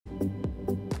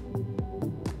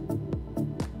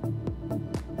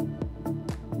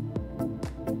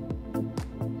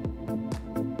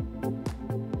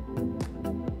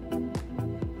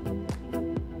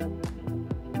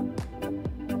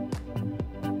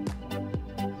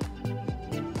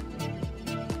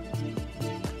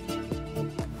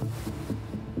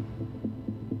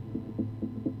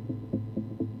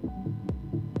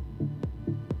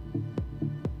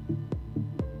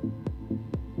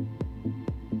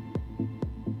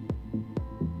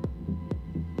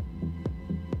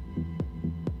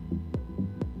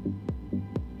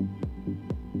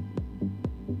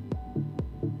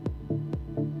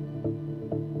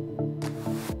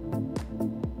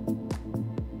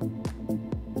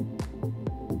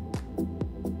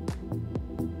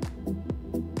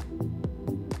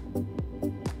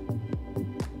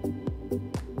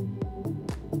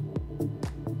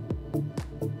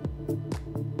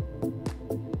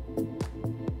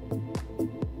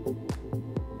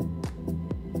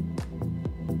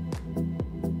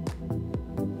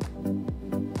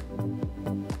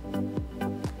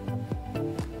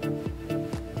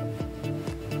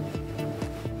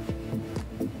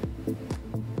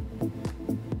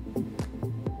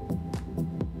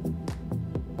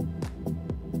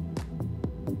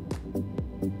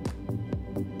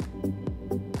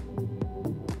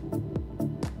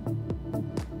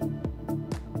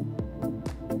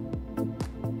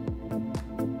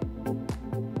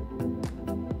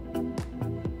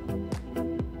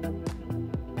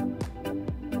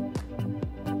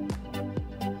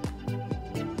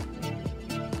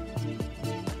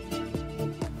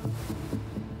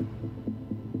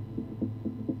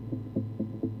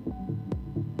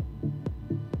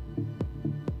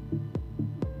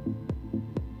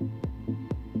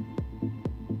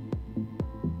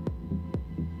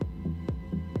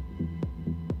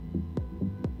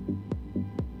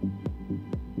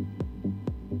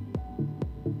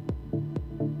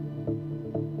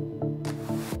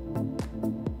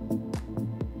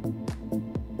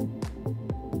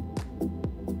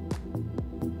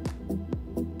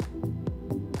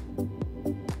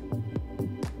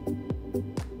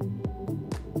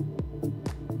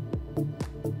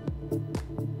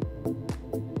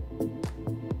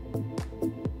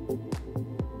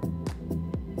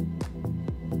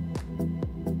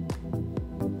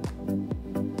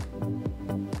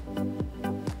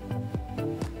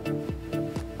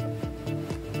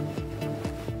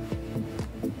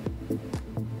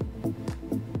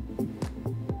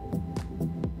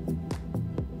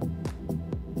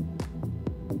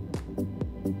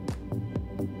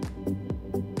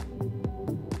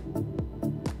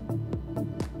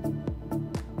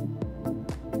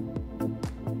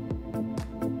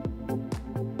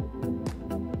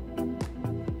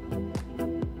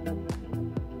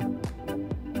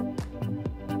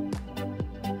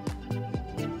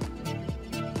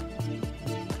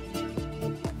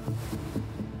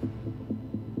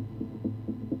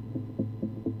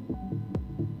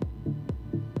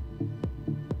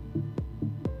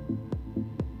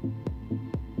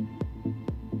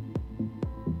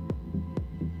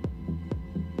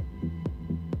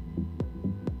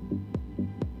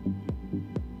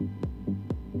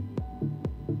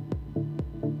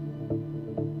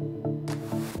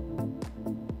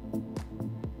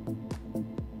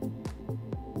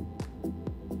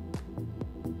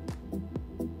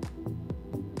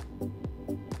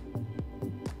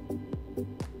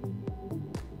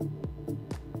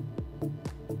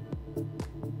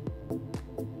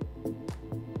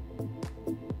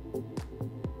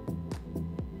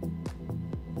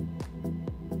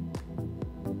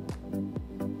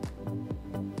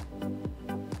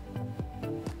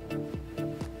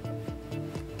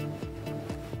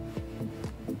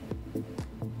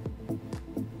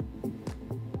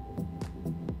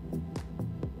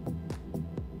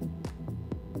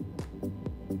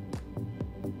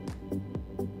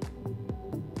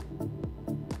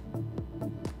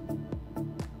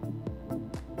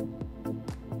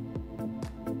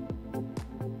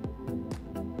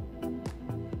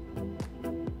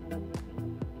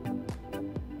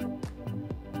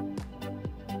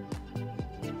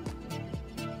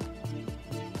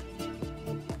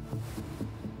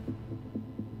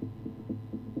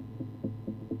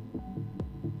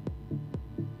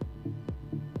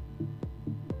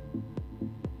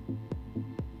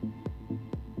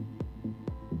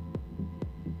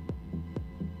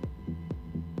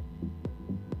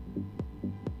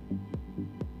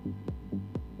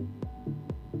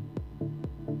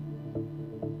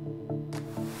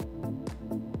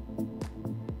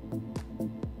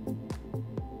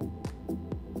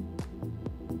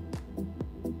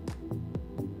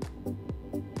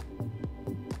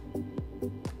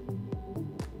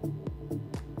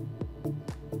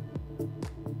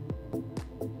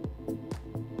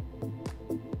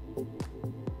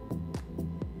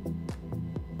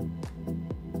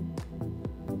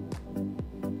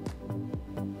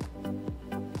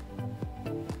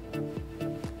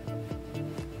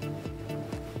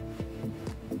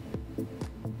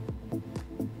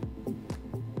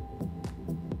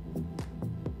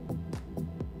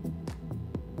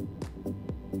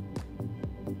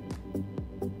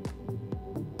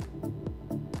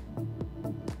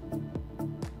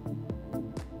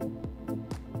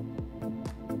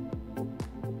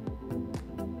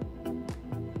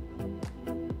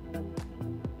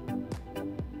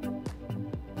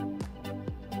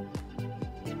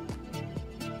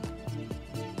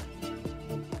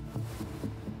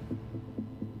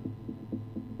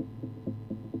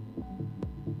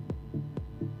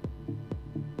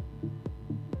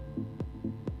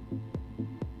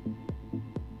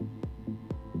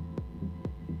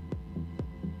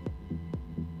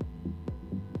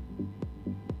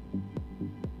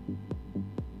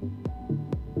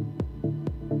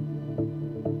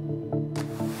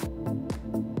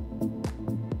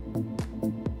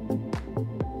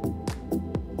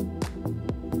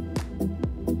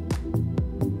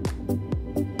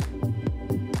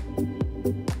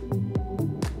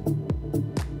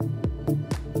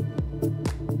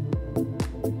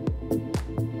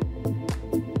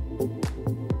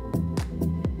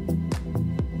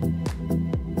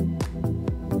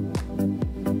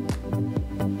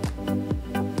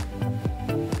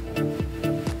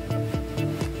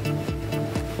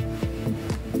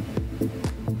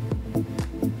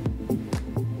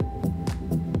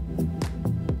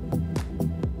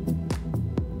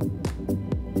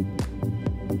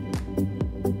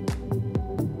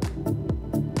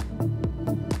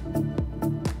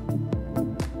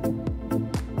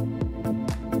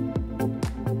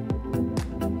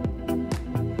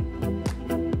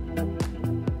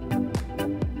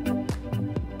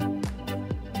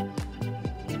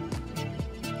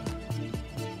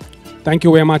Thank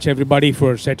you very much, everybody,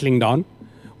 for settling down.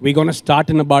 We're going to start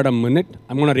in about a minute.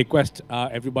 I'm going to request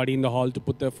everybody in the hall to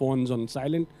put their phones on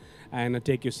silent and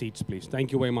take your seats, please.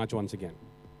 Thank you very much once again.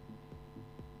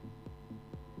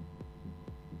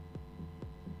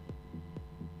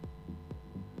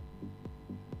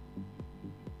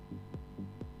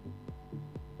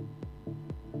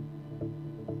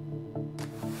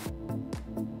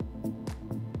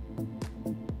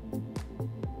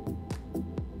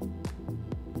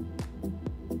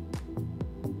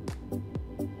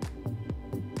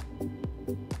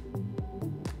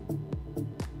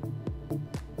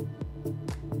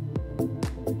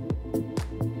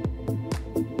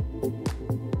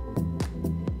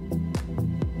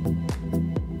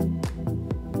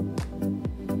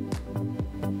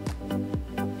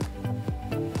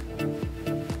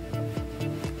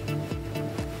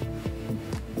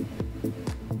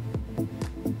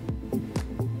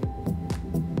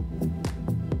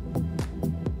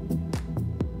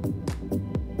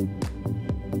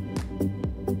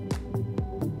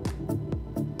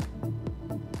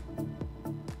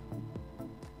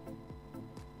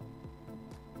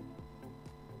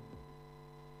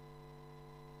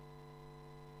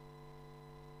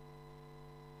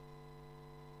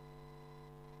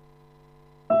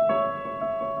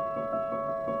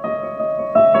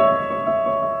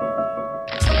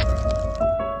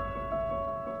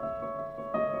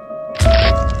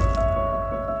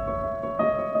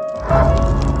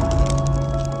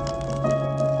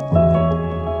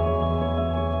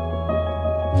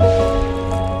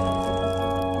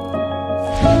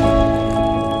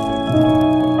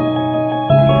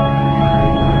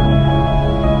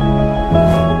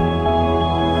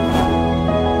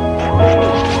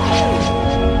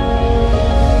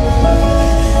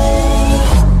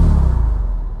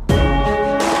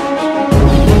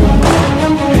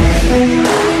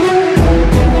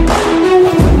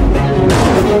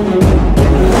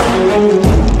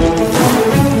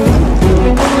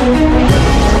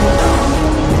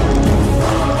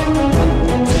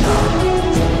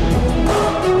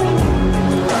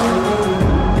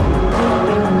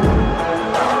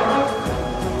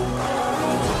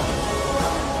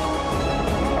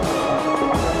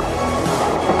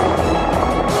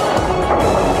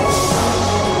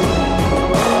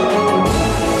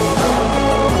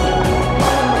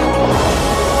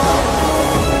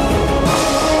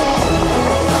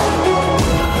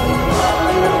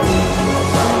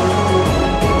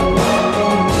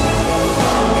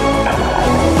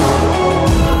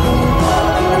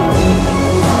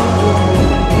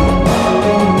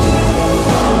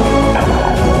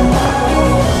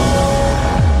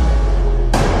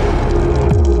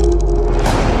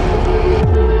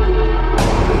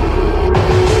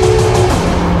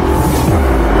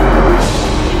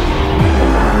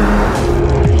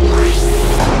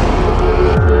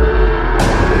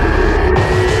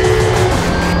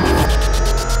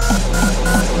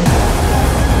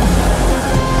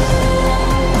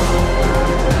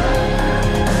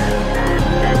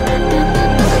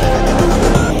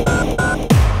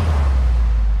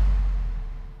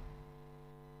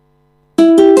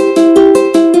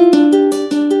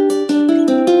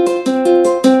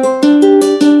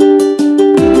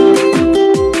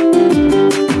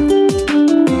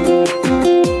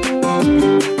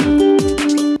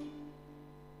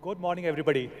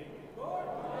 Everybody.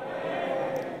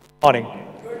 Morning.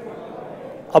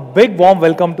 A big warm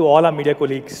welcome to all our media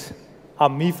colleagues, our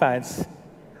Me fans,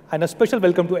 and a special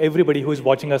welcome to everybody who is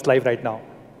watching us live right now.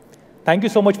 Thank you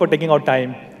so much for taking out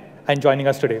time and joining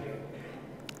us today.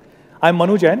 I'm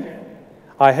Manu Jain.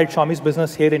 I head Xiaomi's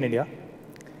business here in India.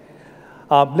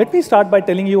 Let me start by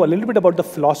telling you a little bit about the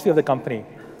philosophy of the company,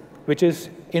 which is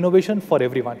innovation for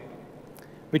everyone,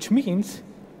 which means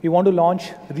we want to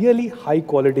launch really high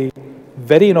quality,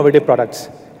 very innovative products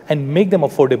and make them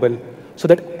affordable so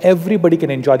that everybody can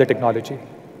enjoy the technology.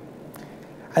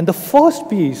 And the first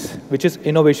piece, which is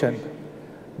innovation,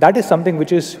 that is something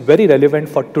which is very relevant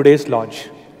for today's launch.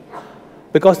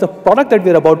 Because the product that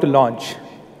we're about to launch,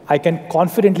 I can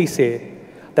confidently say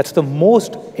that's the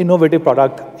most innovative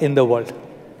product in the world.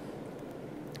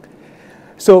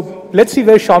 So let's see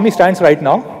where Xiaomi stands right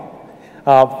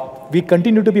now. We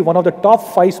continue to be one of the top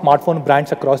 5 smartphone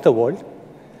brands across the world.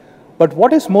 But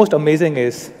what is most amazing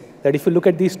is that if you look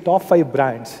at these top 5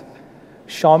 brands,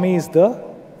 Xiaomi is the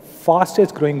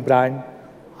fastest growing brand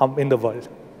in the world.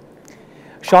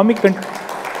 Xiaomi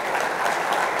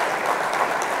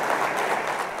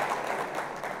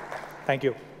Thank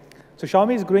you. So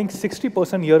Xiaomi is growing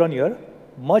 60% year on year,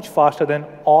 much faster than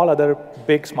all other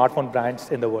big smartphone brands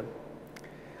in the world.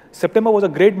 September was a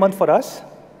great month for us.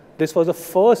 This was the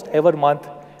first ever month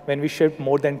when we shipped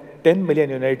more than 10 million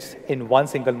units in one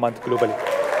single month globally.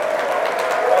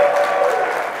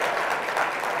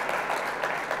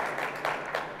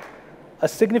 A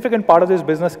significant part of this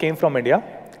business came from India.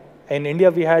 In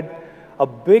India, we had a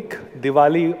big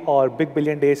Diwali or Big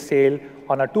Billion Days sale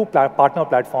on our two partner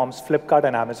platforms, Flipkart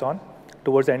and Amazon,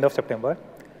 towards the end of September.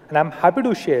 And I'm happy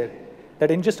to share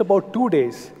that in just about 2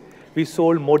 days, we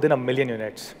sold more than 1 million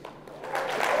units.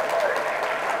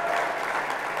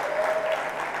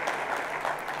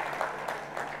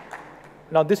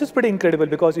 Now, this is pretty incredible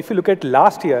because if you look at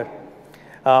last year,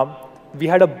 we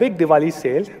had a big Diwali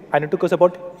sale, and it took us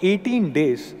about 18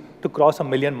 days to cross 1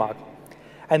 million mark.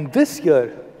 And this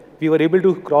year, we were able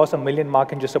to cross 1 million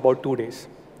mark in just about 2 days.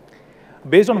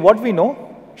 Based on what we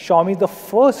know, Xiaomi is the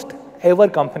first ever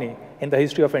company in the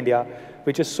history of India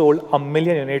which has sold 1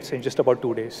 million units in just about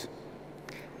 2 days.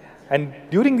 And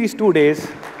during these 2 days,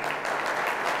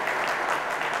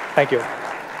 thank you.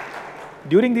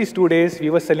 During these 2 days, we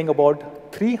were selling about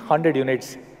 300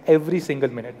 units every single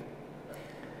minute.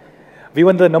 We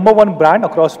were the #1 brand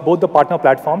across both the partner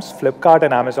platforms, Flipkart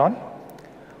and Amazon.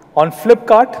 On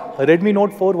Flipkart, Redmi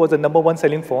Note 4 was the #1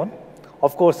 selling phone.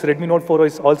 Of course, Redmi Note 4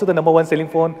 is also the #1 selling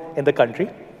phone in the country.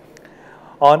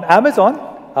 On Amazon,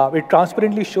 it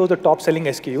transparently shows the top selling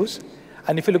SKUs.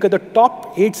 And if you look at the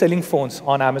top 8 selling phones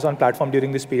on Amazon platform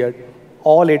during this period,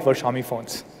 all 8 were Xiaomi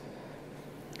phones.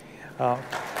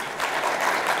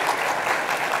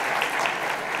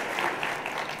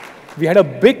 We had a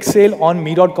big sale on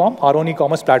Me.com, our own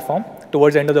e-commerce platform,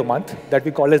 towards the end of the month that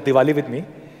we call as Diwali with Me.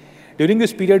 During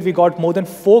this period, we got more than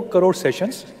 4 crore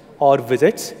sessions or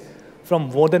visits from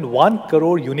more than 1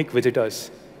 crore unique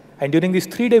visitors. And during this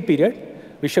 3-day period,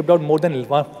 we shipped out more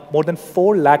than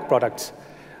 4 lakh products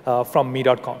from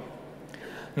Me.com.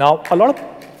 Now,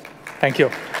 thank you.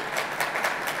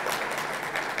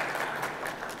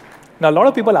 Now, a lot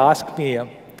of people ask me,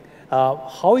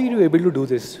 how are you able to do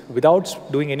this without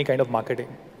doing any kind of marketing?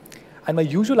 And my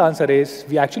usual answer is,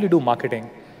 we actually do marketing,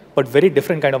 but very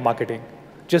different kind of marketing.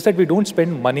 Just that we don't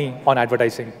spend money on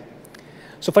advertising.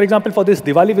 So for example, for this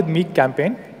Diwali with Me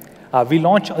campaign, we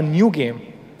launched a new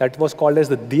game that was called as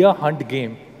the Deer Hunt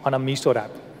game on a Mi Store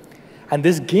app. And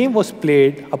this game was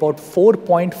played about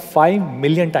 4.5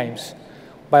 million times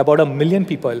by about 1 million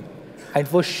people, and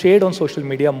it was shared on social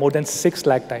media more than 6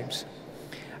 lakh times.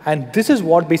 And this is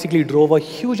what basically drove a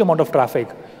huge amount of traffic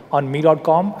on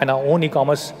Me.com and our own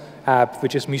e-commerce app,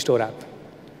 which is Mi Store app.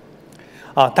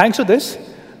 Thanks to this,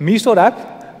 Mi Store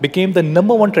app became the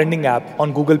 #1 trending app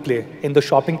on Google Play in the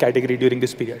shopping category during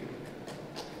this period.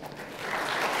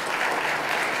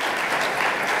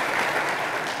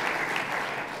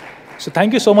 So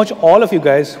thank you so much, all of you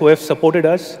guys who have supported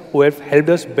us, who have helped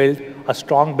us build a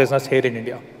strong business here in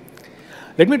India.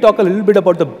 Let me talk a little bit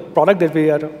about the product that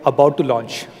we are about to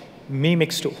launch, Mi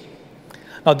Mix 2.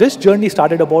 Now, this journey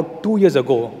started about 2 years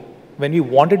ago when we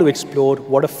wanted to explore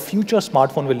what a future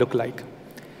smartphone will look like.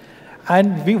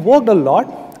 And we worked a lot,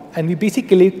 and we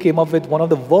basically came up with one of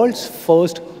the world's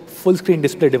first full-screen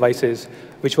display devices,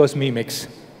 which was Mi Mix.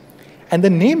 And the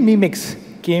name Mi Mix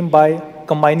came by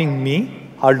combining Mi,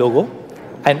 our logo,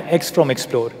 and X from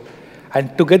Explore.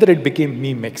 And together it became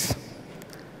Mi Mix.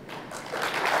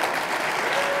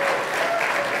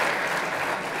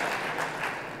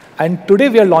 And today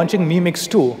we are launching Mi Mix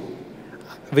 2,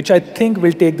 which I think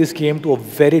will take this game to a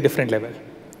very different level.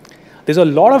 There's a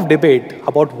lot of debate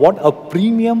about what a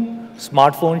premium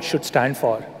smartphone should stand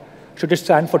for. Should it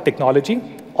stand for technology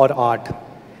or art?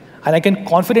 And I can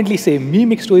confidently say Mi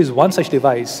Mix 2 is one such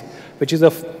device, which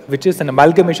is an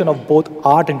amalgamation of both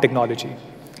art and technology.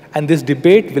 And this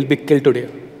debate will be killed today.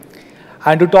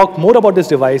 And to talk more about this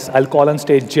device, I'll call on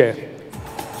stage Jay.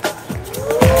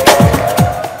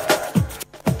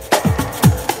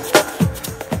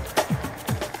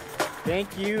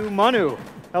 Thank you, Manu.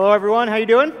 Hello, everyone. How you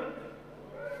doing?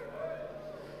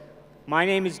 My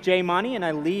name is Jay Mani, and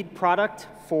I lead product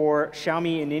for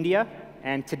Xiaomi in India.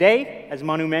 And today, as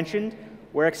Manu mentioned,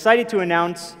 we're excited to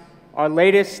announce our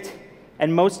latest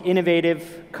and most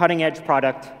innovative cutting-edge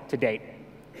product to date.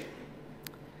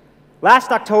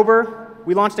 Last October,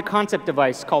 we launched a concept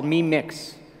device called Mi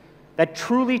Mix that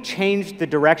truly changed the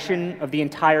direction of the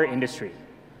entire industry.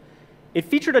 It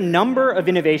featured a number of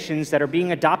innovations that are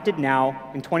being adopted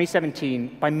now in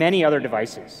 2017 by many other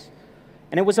devices.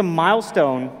 And it was a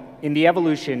milestone in the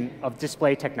evolution of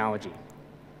display technology.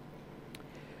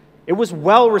 It was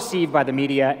well received by the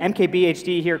media.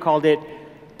 MKBHD here called it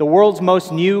the world's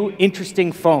most new,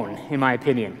 interesting phone, in my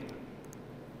opinion.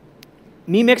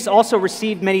 Mi Mix also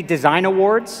received many design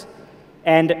awards,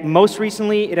 and most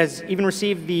recently, it has even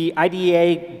received the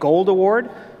IDEA Gold Award,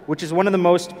 which is one of the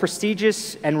most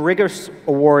prestigious and rigorous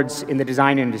awards in the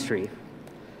design industry.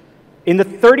 In the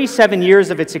 37 years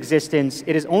of its existence,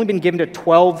 it has only been given to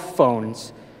 12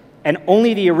 phones, and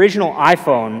only the original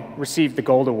iPhone received the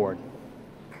Gold Award.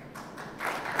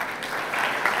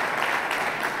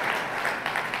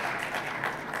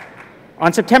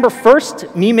 On September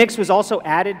 1st, Mi Mix was also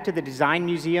added to the Design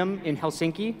Museum in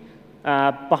Helsinki.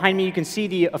 Behind me, you can see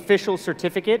the official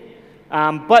certificate.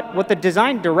 But what the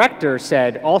design director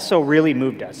said also really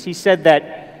moved us. He said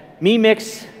that Mi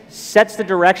Mix sets the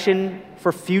direction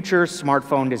for future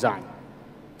smartphone design.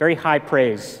 Very high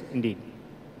praise indeed.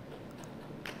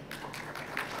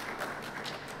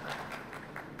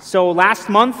 So last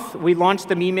month, we launched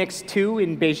the Mi Mix 2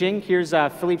 in Beijing. Here's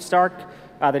Philippe Stark,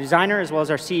 the designer, as well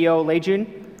as our CEO, Lei Jun.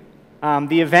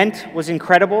 The event was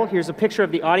incredible. Here's a picture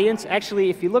of the audience.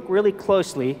 Actually, if you look really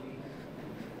closely,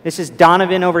 this is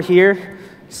Donovan over here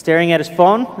staring at his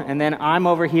phone, and then I'm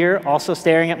over here also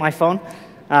staring at my phone.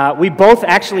 We both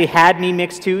actually had Mi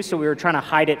Mix 2, so we were trying to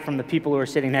hide it from the people who were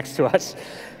sitting next to us.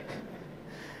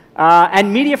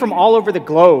 And media from all over the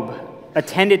globe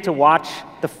attended to watch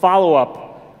the follow-up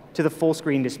to the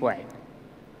full-screen display.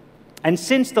 And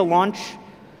since the launch,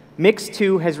 Mix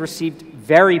 2 has received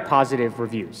very positive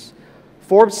reviews.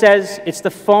 Forbes says it's the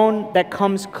phone that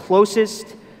comes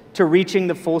closest to reaching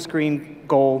the full-screen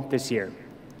goal this year.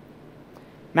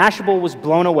 Mashable was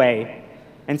blown away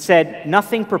and said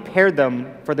nothing prepared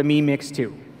them for the Mi Mix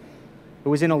 2. It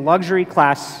was in a luxury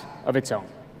class of its own.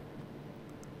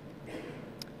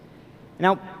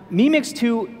 Now, Mi Mix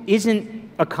 2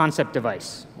 isn't a concept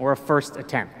device or a first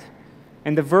attempt,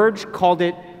 and The Verge called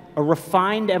it a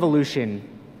refined evolution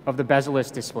of the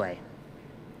bezel-less display.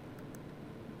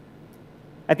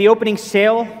 At the opening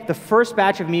sale, the first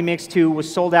batch of Mi Mix 2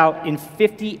 was sold out in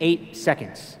 58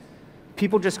 seconds.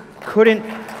 People just couldn't,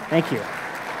 thank you.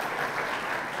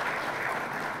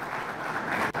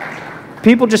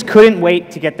 People just couldn't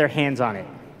wait to get their hands on it.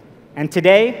 And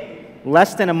today,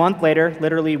 less than a month later,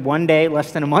 literally one day,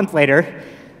 less than a month later,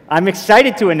 I'm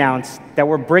excited to announce that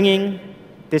we're bringing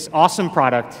this awesome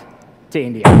product to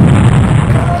India.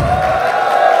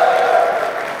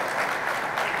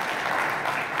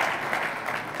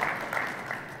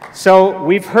 So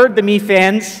we've heard the Mi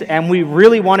fans, and we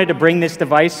really wanted to bring this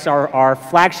device, our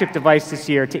flagship device this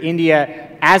year, to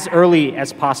India as early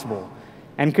as possible.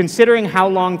 And considering how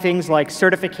long things like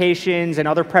certifications and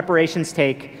other preparations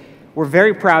take, we're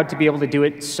very proud to be able to do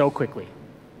it so quickly.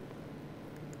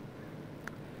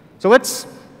 So let's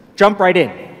jump right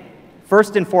in.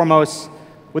 First and foremost,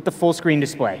 with the full screen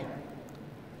display.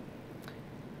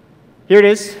 Here it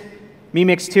is, Mi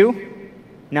Mix 2.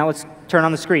 Now let's turn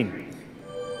on the screen.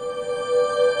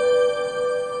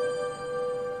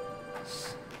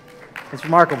 It's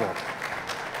remarkable.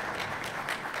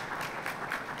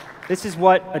 This is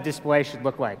what a display should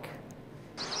look like.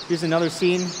 Here's another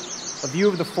scene, a view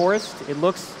of the forest. It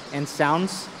looks and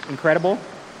sounds incredible,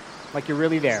 like you're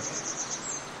really there.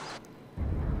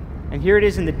 And here it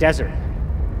is in the desert.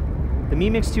 The Mi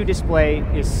Mix 2 display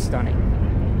is stunning.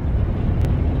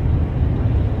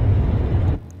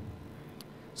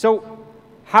 So,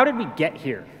 how did we get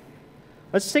here?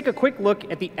 Let's take a quick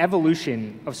look at the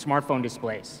evolution of smartphone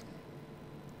displays.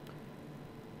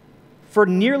 For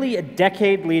nearly a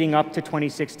decade leading up to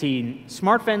 2016,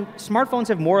 smartphones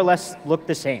have more or less looked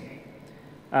the same.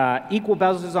 Equal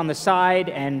bezels on the side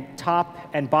and top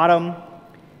and bottom.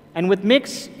 And with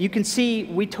Mix, you can see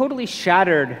we totally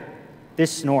shattered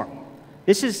this norm.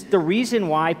 This is the reason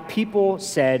why people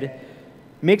said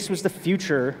Mix was the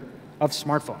future of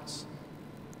smartphones.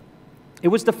 It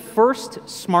was the first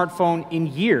smartphone in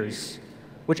years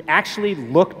which actually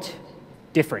looked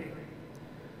different.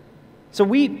 So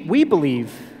we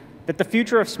believe that the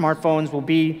future of smartphones will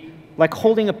be like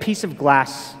holding a piece of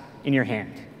glass in your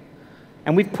hand.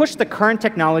 And we've pushed the current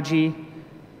technology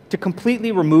to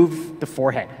completely remove the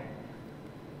forehead.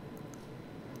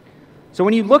 So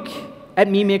when you look at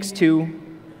Mi Mix 2,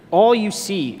 all you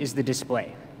see is the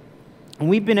display. And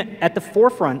we've been at the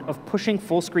forefront of pushing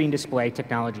full-screen display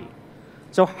technology.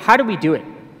 So how do we do it?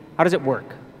 How does it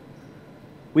work?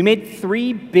 We made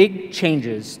 3 big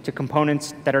changes to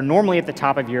components that are normally at the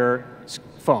top of your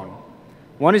phone.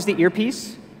 One is the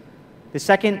earpiece, the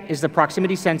second is the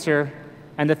proximity sensor,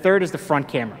 and the third is the front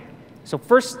camera. So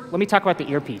first, let me talk about the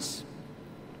earpiece.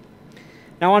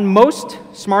 Now, on most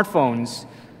smartphones,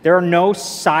 there are no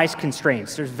size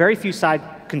constraints. There's very few size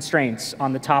constraints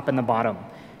on the top and the bottom.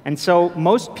 And so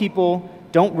most people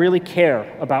don't really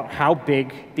care about how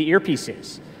big the earpiece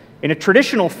is. In a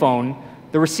traditional phone,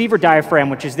 the receiver diaphragm,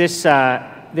 which is this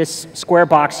square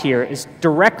box here, is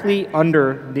directly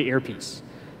under the earpiece.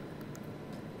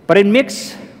 But in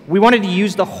Mix, we wanted to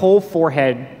use the whole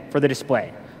forehead for the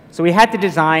display. So we had to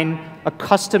design a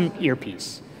custom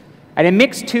earpiece. And in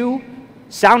Mix 2,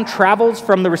 sound travels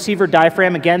from the receiver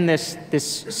diaphragm, again, this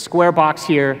square box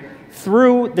here,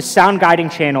 through the sound guiding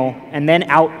channel and then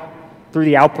out through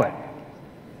the output.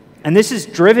 And this is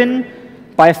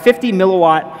driven by a 50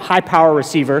 milliwatt high power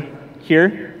receiver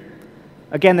here.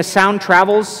 Again, the sound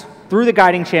travels through the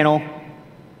guiding channel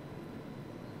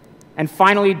and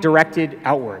finally directed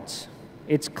outwards.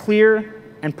 It's clear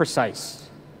and precise.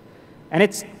 And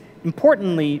it's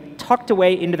importantly tucked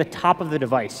away into the top of the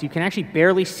device. You can actually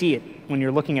barely see it when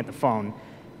you're looking at the phone,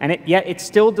 and yet it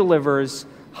still delivers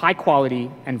high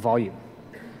quality and volume.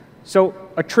 So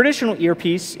a traditional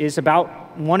earpiece is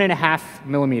about 1.5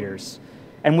 millimeters.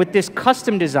 And with this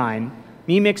custom design,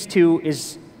 Mi Mix 2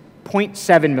 is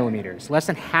 0.7 millimeters, less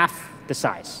than half the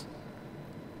size.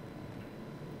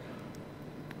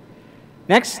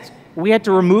 Next, we had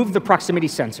to remove the proximity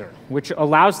sensor, which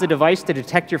allows the device to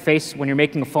detect your face when you're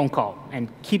making a phone call and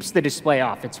keeps the display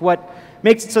off. It's what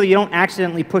makes it so you don't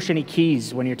accidentally push any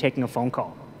keys when you're taking a phone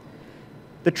call.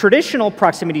 The traditional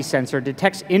proximity sensor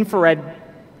detects infrared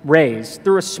rays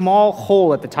through a small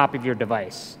hole at the top of your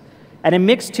device. And in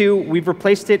Mix 2, we've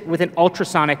replaced it with an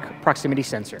ultrasonic proximity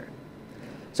sensor.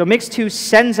 So Mix 2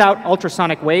 sends out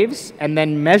ultrasonic waves and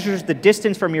then measures the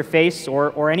distance from your face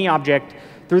or any object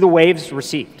through the waves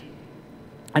received.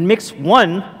 And Mix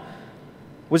 1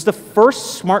 was the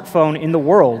first smartphone in the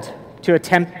world to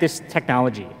attempt this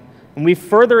technology. And we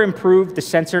further improved the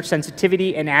sensor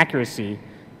sensitivity and accuracy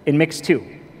in Mix 2.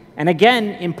 And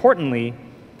again, importantly,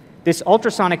 this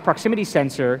ultrasonic proximity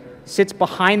sensor sits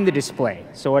behind the display,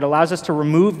 so it allows us to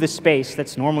remove the space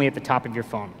that's normally at the top of your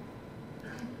phone.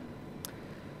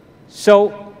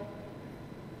 So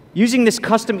using this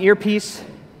custom earpiece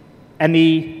and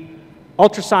the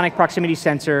ultrasonic proximity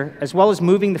sensor, as well as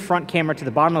moving the front camera to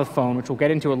the bottom of the phone, which we'll get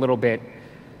into a little bit,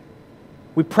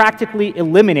 we practically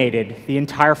eliminated the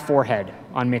entire forehead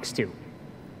on Mix 2.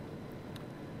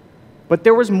 But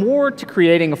there was more to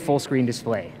creating a full-screen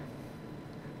display.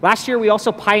 Last year, we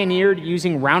also pioneered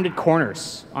using rounded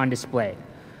corners on display.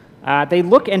 They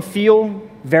look and feel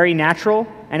very natural,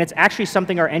 and it's actually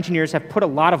something our engineers have put a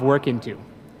lot of work into.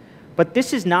 But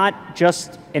this is not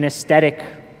just an aesthetic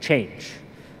change.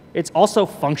 It's also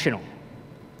functional.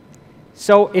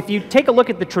 So if you take a look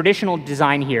at the traditional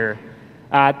design here,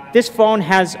 this phone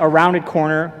has a rounded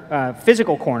corner,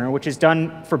 physical corner, which is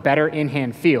done for better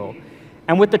in-hand feel.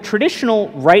 And with the traditional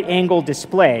right-angle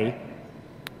display,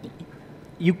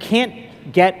 you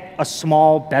can't get a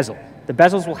small bezel. The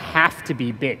bezels will have to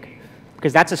be big,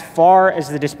 because that's as far as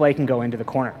the display can go into the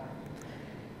corner.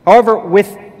 However,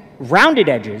 with rounded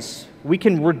edges, we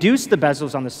can reduce the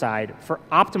bezels on the side for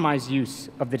optimized use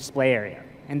of the display area.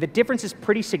 And the difference is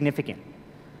pretty significant.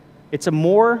 It's a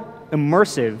more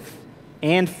immersive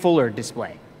and fuller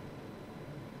display.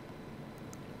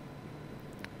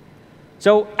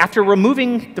 So after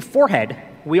removing the forehead,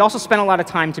 we also spent a lot of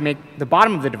time to make the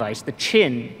bottom of the device, the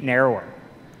chin, narrower.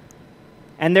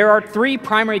 And there are three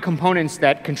primary components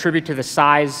that contribute to the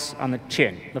size on the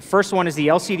chin. The first one is the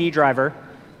LCD driver,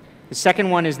 the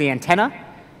second one is the antenna,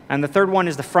 and the third one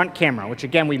is the front camera, which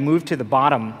again, we moved to the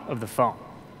bottom of the phone.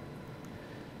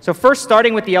 So first,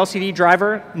 starting with the LCD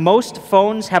driver, most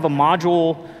phones have a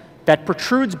module that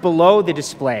protrudes below the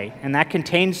display, and that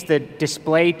contains the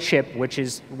display chip, which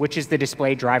is the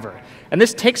display driver. And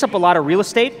this takes up a lot of real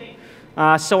estate,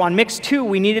 so on Mix 2,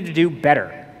 we needed to do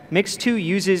better. Mix 2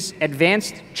 uses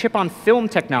advanced chip-on-film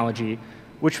technology,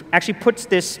 which actually puts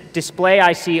this display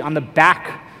IC on the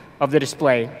back of the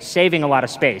display, saving a lot of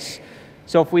space.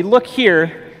 So if we look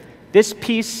here, this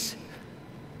piece,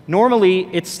 normally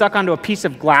it's stuck onto a piece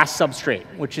of glass substrate,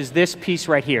 which is this piece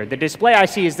right here. The display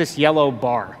IC is this yellow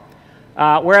bar.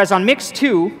 Whereas on Mix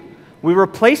 2, we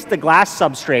replaced the glass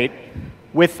substrate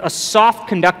with a soft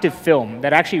conductive film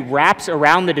that actually wraps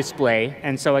around the display.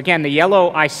 And so again, the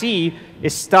yellow IC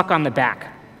is stuck on the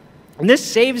back. And this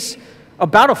saves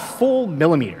about a full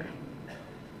millimeter.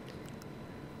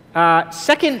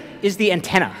 Second is the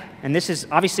antenna. And this is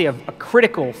obviously a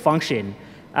critical function.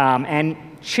 And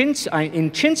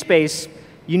in chin space,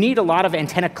 you need a lot of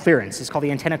antenna clearance. It's called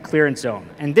the antenna clearance zone.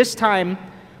 And this time,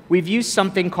 we've used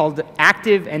something called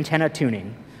active antenna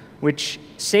tuning, which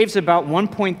saves about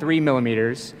 1.3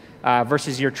 millimeters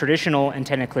versus your traditional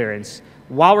antenna clearance,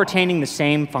 while retaining the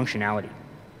same functionality.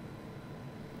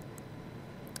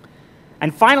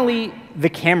 And finally, the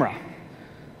camera.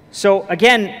 So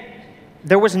again,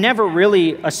 there was never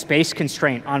really a space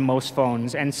constraint on most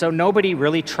phones, and so nobody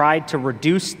really tried to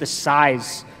reduce the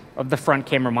size of the front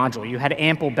camera module. You had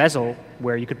ample bezel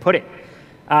where you could put it.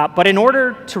 But in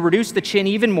order to reduce the chin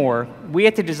even more, we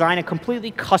had to design a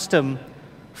completely custom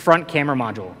front camera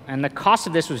module. And the cost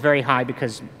of this was very high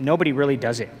because nobody really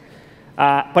does it.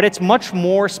 But it's much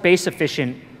more space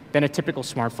efficient than a typical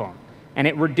smartphone. And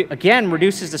it, again,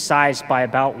 reduces the size by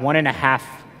about 1.5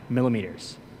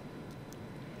 millimeters.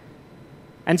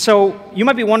 And so you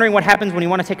might be wondering what happens when you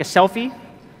want to take a selfie.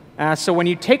 So when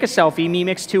you take a selfie, Mi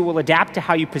Mix 2 will adapt to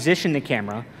how you position the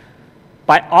camera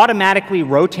by automatically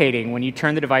rotating when you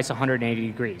turn the device 180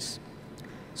 degrees.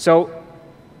 So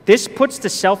this puts the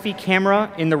selfie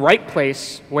camera in the right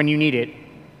place when you need it,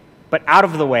 but out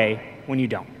of the way when you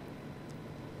don't.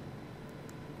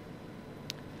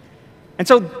 And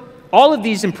so all of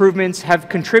these improvements have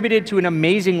contributed to an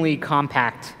amazingly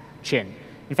compact chin.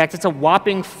 In fact, it's a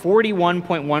whopping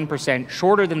 41.1%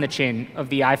 shorter than the chin of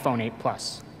the iPhone 8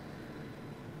 Plus.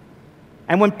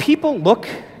 And when people look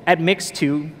at Mix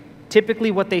 2,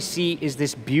 typically what they see is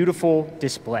this beautiful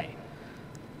display.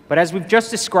 But as we've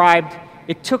just described,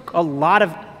 it took a lot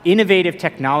of innovative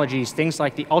technologies, things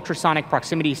like the ultrasonic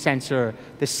proximity sensor,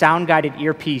 the sound-guided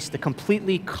earpiece, the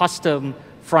completely custom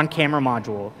front camera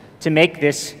module to make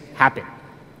this happen.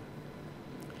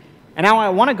 And now I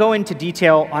want to go into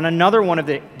detail on another one of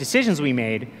the decisions we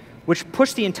made, which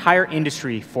pushed the entire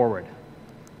industry forward.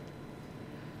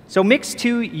 So Mix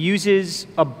 2 uses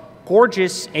a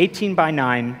gorgeous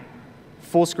 18:9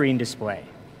 full-screen display.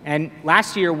 And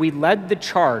last year, we led the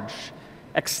charge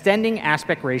extending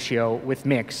aspect ratio with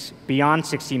Mix beyond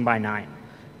 16:9.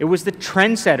 It was the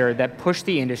trendsetter that pushed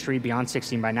the industry beyond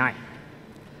 16:9.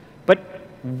 But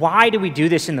why do we do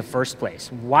this in the first place?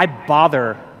 Why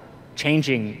bother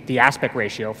changing the aspect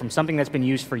ratio from something that's been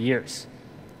used for years?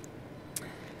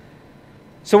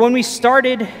 So when we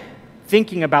started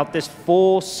thinking about this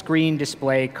full screen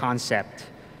display concept,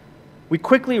 we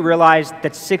quickly realized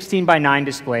that 16:9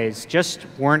 displays just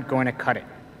weren't going to cut it.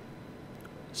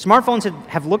 Smartphones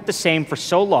have looked the same for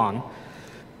so long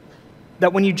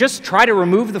that when you just try to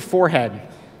remove the forehead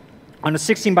on a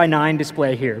 16:9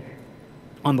 display here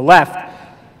on the left,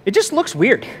 it just looks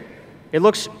weird. It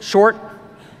looks short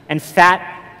and fat,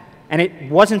 and it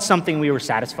wasn't something we were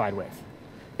satisfied with.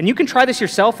 And you can try this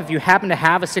yourself if you happen to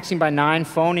have a 16:9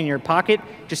 phone in your pocket.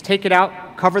 Just take it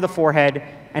out, cover the forehead,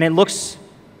 and it looks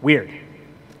weird.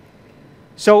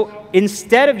 So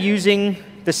instead of using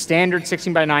the standard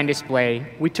 16:9 display,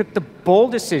 we took the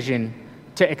bold decision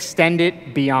to extend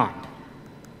it beyond.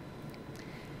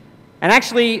 And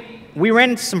actually, we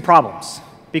ran into some problems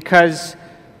because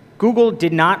Google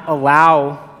did not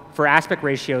allow for aspect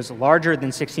ratios larger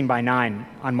than 16:9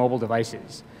 on mobile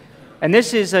devices. And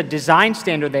this is a design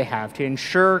standard they have to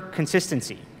ensure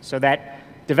consistency so that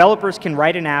developers can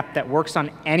write an app that works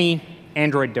on any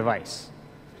Android device.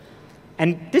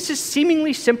 And this is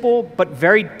seemingly simple, but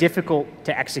very difficult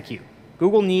to execute.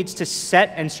 Google needs to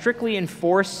set and strictly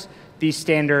enforce these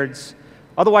standards,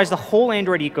 otherwise the whole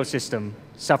Android ecosystem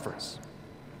suffers.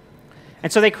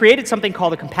 And so they created something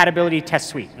called a Compatibility Test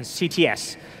Suite,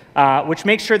 CTS, which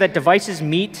makes sure that devices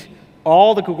meet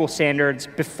all the Google standards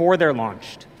before they're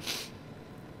launched.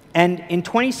 And in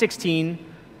 2016,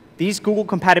 these Google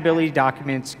compatibility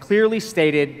documents clearly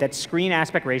stated that screen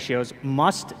aspect ratios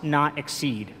must not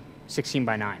exceed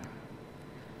 16:9.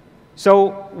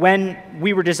 So when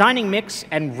we were designing Mix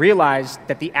and realized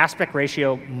that the aspect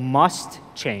ratio must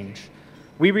change,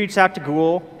 we reached out to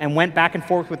Google and went back and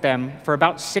forth with them for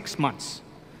about 6 months.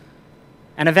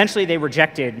 And eventually they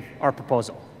rejected our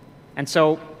proposal. And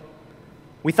so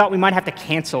we thought we might have to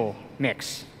cancel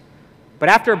Mix. But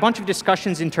after a bunch of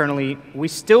discussions internally, we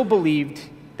still believed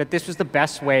that this was the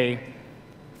best way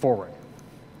forward.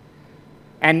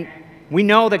 And we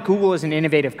know that Google is an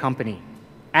innovative company.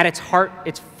 At its heart,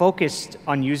 it's focused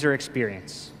on user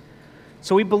experience.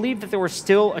 So we believed that there was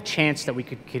still a chance that we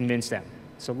could convince them.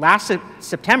 So last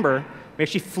September, we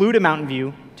actually flew to Mountain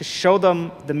View to show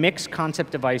them the Mix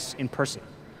concept device in person.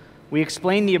 We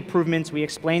explained the improvements, we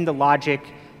explained the logic,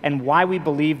 and why we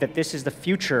believe that this is the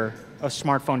future of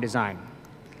smartphone design.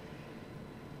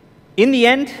 In the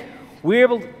end, we were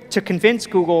able to convince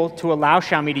Google to allow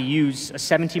Xiaomi to use a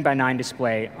 17:9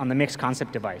 display on the Mix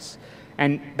concept device.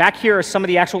 And back here are some of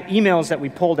the actual emails that we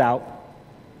pulled out.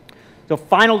 The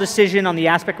final decision on the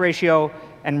aspect ratio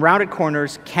and rounded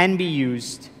corners can be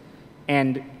used.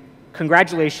 And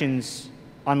congratulations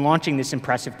on launching this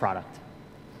impressive product.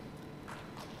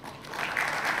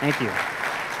 Thank you.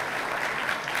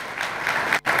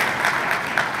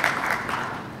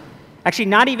 Actually,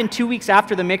 not even 2 weeks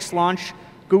after the Mix launch,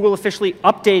 Google officially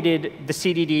updated the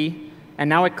CDD, and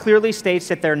now it clearly states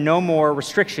that there are no more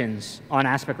restrictions on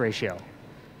aspect ratio.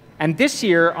 And this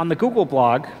year, on the Google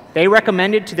blog, they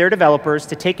recommended to their developers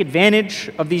to take advantage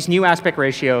of these new aspect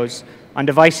ratios on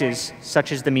devices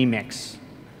such as the Mi Mix.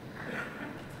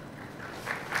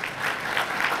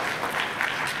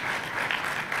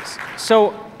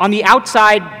 So on the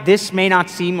outside, this may not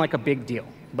seem like a big deal,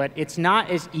 but it's not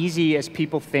as easy as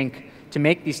people think to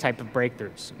make these type of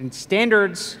breakthroughs. And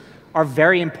standards are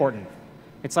very important.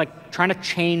 It's like trying to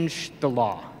change the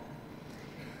law.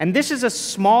 And this is a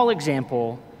small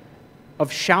example of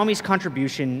Xiaomi's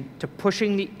contribution to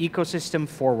pushing the ecosystem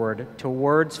forward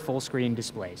towards full-screen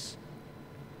displays.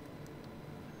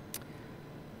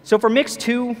 So for Mix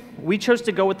 2, we chose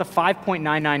to go with the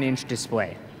 5.99-inch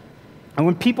display. And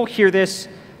when people hear this,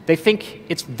 they think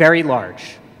it's very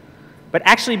large. But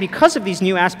actually, because of these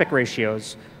new aspect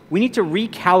ratios, we need to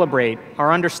recalibrate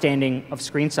our understanding of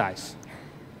screen size.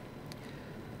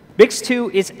 Mix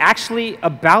 2 is actually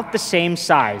about the same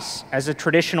size as a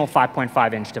traditional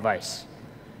 5.5-inch device.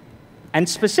 And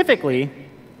specifically,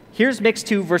 here's Mix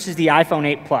 2 versus the iPhone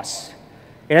 8 Plus.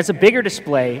 It has a bigger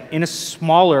display in a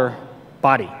smaller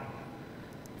body.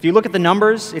 If you look at the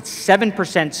numbers, it's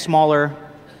 7% smaller,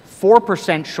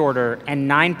 4% shorter,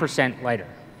 and 9% lighter.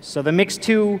 So the Mix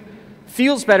 2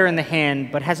 feels better in the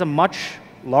hand, but has a much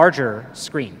larger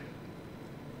screen.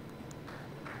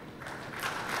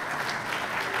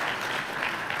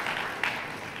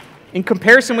 In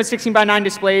comparison with 16:9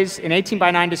 displays, an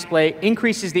 18:9 display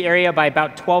increases the area by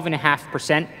about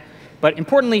 12.5%. But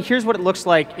importantly, here's what it looks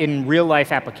like in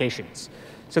real-life applications.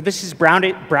 So this is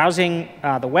browsing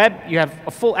the web. You have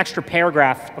a full extra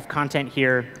paragraph of content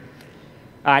here.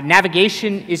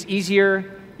 Navigation is easier.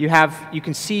 You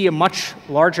can see a much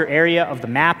larger area of the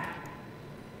map.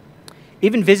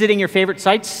 Even visiting your favorite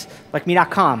sites, like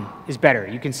me.com, is better.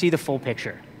 You can see the full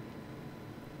picture.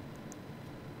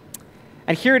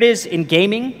 And here it is in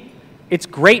gaming. It's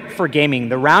great for gaming.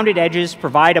 The rounded edges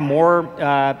provide a more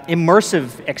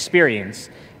immersive experience.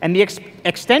 And the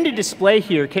extended display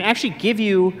here can actually give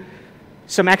you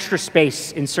some extra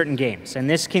space in certain games. And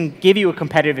this can give you a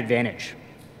competitive advantage.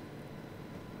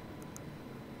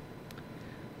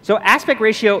 So aspect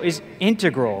ratio is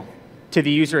integral to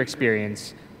the user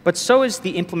experience, but so is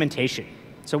the implementation.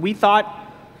 So we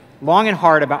thought long and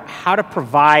hard about how to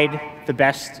provide the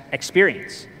best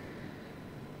experience.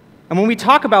 And when we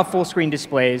talk about full screen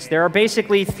displays, there are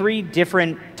basically 3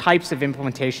 different types of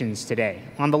implementations today.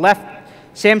 On the left,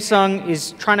 Samsung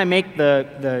is trying to make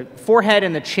the forehead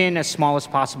and the chin as small as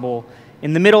possible.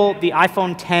 In the middle, the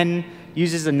iPhone X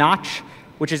uses a notch,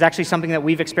 which is actually something that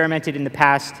we've experimented in the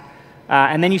past.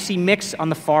 And then you see Mix on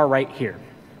the far right here.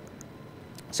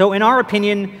 So in our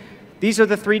opinion, these are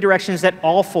the 3 directions that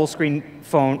all full screen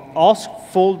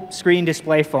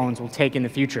display phones will take in the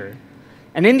future.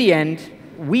 And in the end,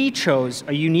 we chose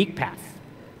a unique path: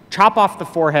 chop off the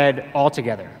forehead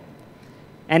altogether.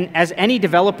 And as any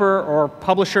developer or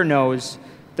publisher knows,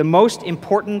 the most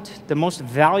important, the most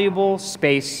valuable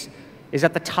space is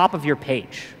at the top of your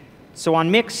page. So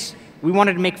on Mix, we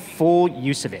wanted to make full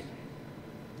use of it.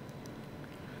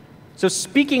 So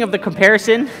speaking of the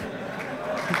comparison,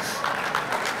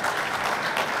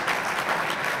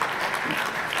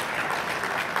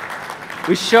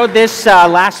 we showed this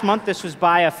last month. This was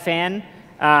by a fan.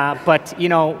 But you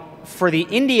know, for the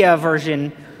India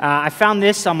version, I found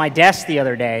this on my desk the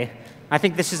other day. I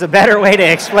think this is a better way to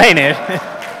explain it.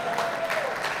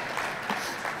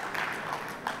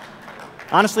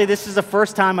 Honestly, this is the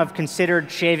first time I've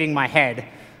considered shaving my head.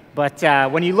 But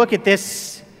when you look at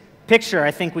this picture,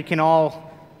 I think we can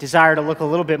all desire to look a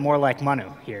little bit more like Manu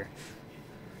here.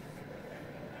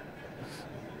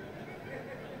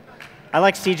 I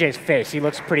like CJ's face. He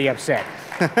looks pretty upset.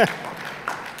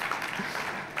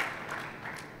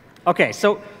 OK,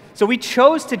 so we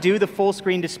chose to do the full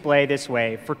screen display this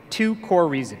way for 2 core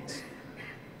reasons.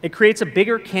 It creates a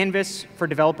bigger canvas for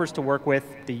developers to work with,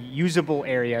 the usable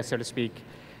area, so to speak.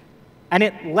 And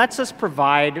it lets us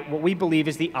provide what we believe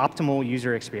is the optimal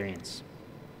user experience.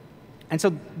 And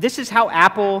so this is how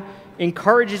Apple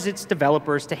encourages its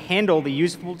developers to handle the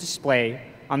usable display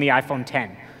on the iPhone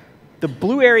X. The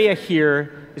blue area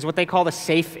here is what they call the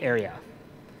safe area.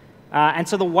 And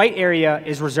so the white area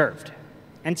is reserved.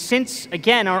 And since,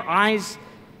 again, our eyes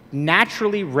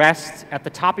naturally rest at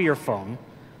the top of your phone,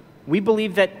 we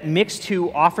believe that Mix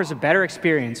 2 offers a better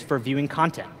experience for viewing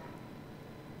content.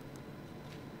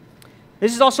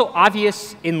 This is also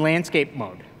obvious in landscape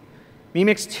mode. Mi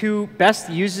Mix 2 best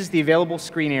uses the available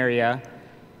screen area,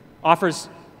 offers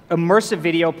immersive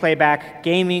video playback,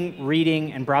 gaming,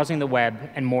 reading, and browsing the web,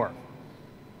 and more.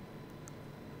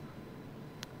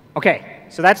 OK,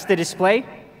 so that's the display.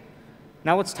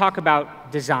 Now let's talk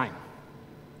about design.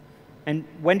 And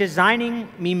when designing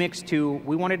Mi Mix 2,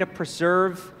 we wanted to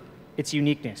preserve its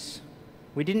uniqueness.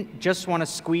 We didn't just want to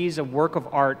squeeze a work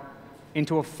of art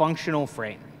into a functional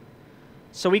frame.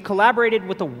 So we collaborated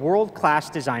with a world-class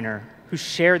designer who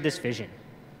shared this vision.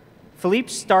 Philippe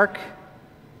Starck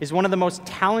is one of the most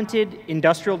talented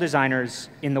industrial designers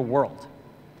in the world.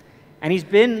 And he's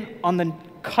been on the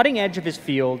cutting edge of his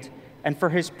field and for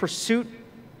his pursuit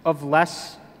of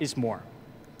less is more.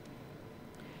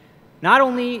 Not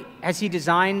only has he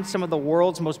designed some of the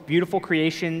world's most beautiful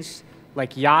creations,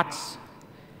 like yachts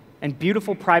and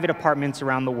beautiful private apartments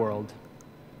around the world,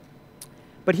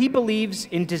 but he believes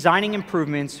in designing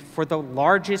improvements for the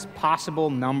largest possible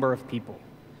number of people.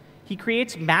 He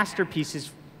creates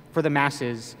masterpieces for the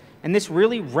masses, and this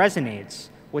really resonates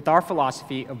with our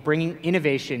philosophy of bringing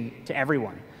innovation to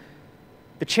everyone.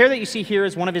 The chair that you see here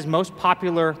is one of his most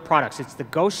popular products. It's the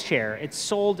Ghost Chair. It's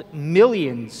sold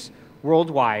millions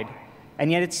worldwide,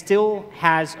 and yet it still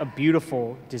has a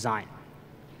beautiful design.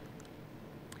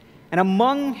 And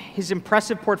among his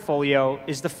impressive portfolio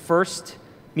is the first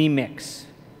Mi Mix.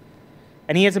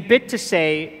 And he has a bit to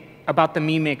say about the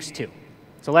Mi Mix 2.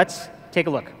 So let's take a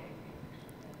look.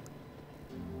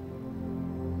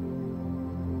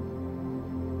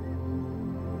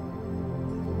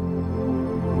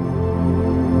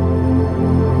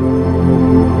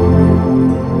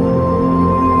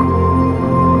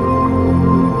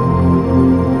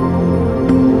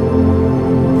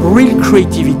 Real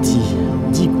creativity,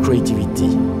 deep creativity,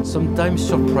 sometimes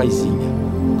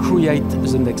surprising, create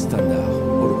the next standard,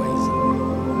 always.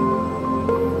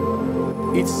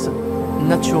 It's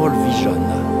natural vision.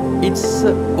 It's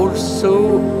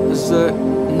also the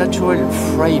natural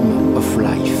frame of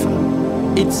life.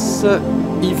 It's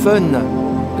even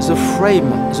the frame,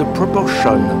 the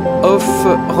proportion of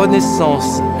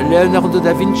Renaissance, Leonardo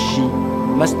da Vinci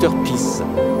masterpiece.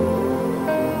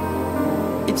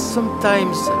 It's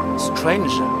sometimes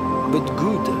strange, but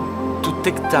good to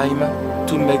take time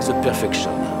to make the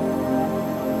perfection.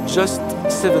 Just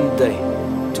 7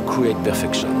 days to create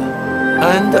perfection.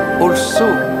 And also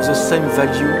the same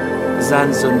value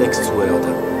than the next word.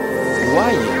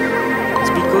 Why? It's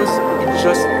because it's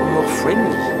just more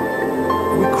friendly.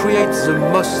 We create the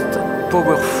most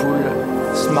powerful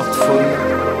smartphone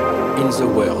in the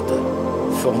world.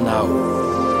 For now,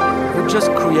 we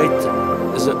just create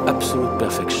the absolute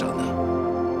perfection.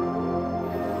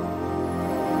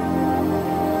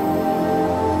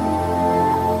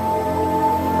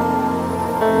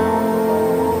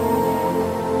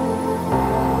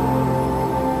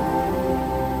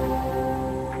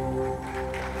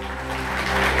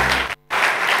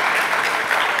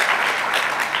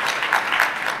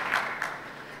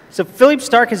 So Philippe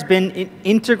Starck has been an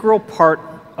integral part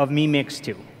of Mi Mix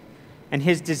 2, and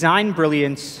his design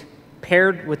brilliance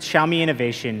paired with Xiaomi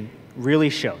innovation really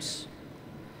shows.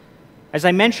 As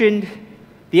I mentioned,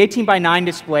 the 18:9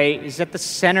 display is at the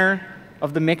center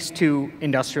of the Mix 2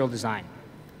 industrial design.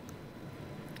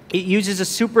 It uses a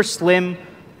super slim,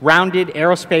 rounded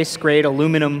aerospace-grade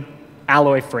aluminum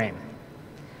alloy frame.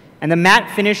 And the matte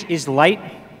finish is light,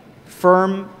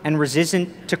 firm, and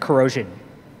resistant to corrosion.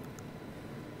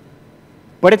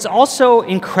 But it's also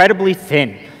incredibly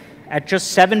thin at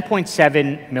just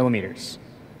 7.7 millimeters.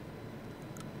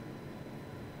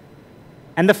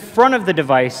 And the front of the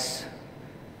device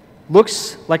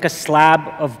looks like a slab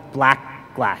of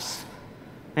black glass.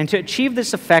 And to achieve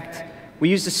this effect, we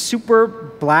use a super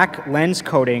black lens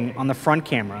coating on the front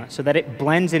camera so that it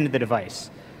blends into the device.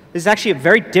 This is actually a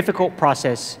very difficult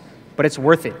process, but it's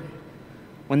worth it.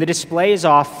 When the display is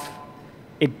off,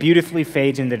 it beautifully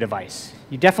fades into the device.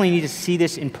 You definitely need to see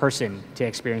this in person to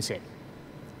experience it.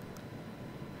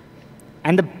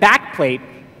 And the back plate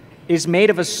is made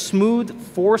of a smooth,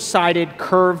 four-sided,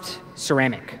 curved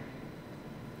ceramic.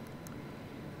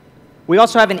 We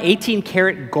also have an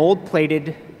 18-karat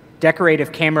gold-plated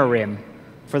decorative camera rim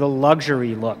for the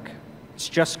luxury look. It's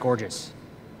just gorgeous.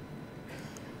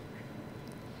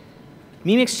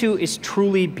 Mi Mix 2 is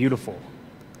truly beautiful.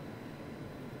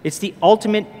 It's the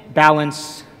ultimate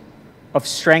balance of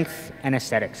strength and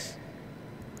aesthetics.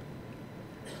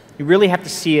 You really have to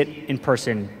see it in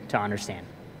person to understand.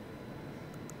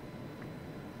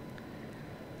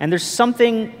 And there's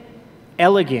something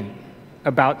elegant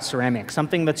about ceramic,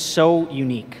 something that's so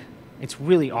unique. It's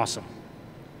really awesome.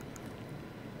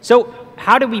 So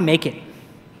how do we make it?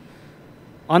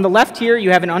 On the left here,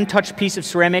 you have an untouched piece of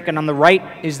ceramic, and on the right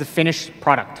is the finished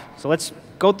product. So let's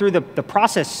go through the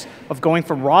process of going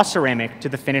from raw ceramic to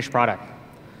the finished product.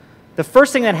 The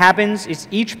first thing that happens is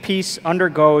each piece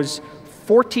undergoes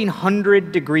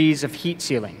 1,400 degrees of heat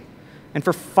sealing. And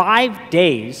for 5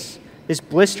 days, This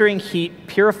blistering heat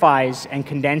purifies and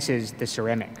condenses the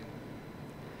ceramic.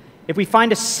 If we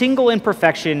find a single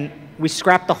imperfection, we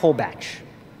scrap the whole batch.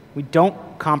 We don't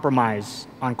compromise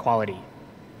on quality.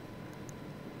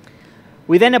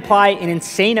 We then apply an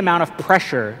insane amount of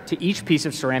pressure to each piece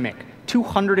of ceramic,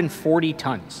 240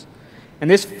 tons. And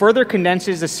this further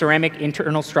condenses the ceramic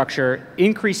internal structure,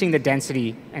 increasing the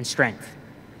density and strength.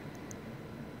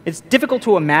 It's difficult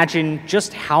to imagine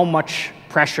just how much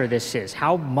pressure this is.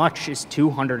 How much is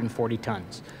 240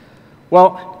 tons?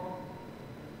 Well,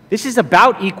 this is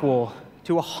about equal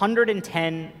to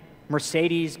 110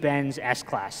 Mercedes-Benz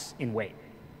S-Class in weight.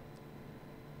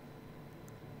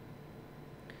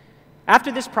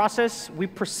 After this process, we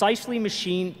precisely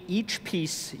machine each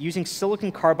piece using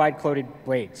silicon carbide-coated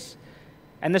blades.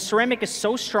 And the ceramic is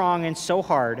so strong and so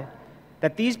hard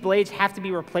that these blades have to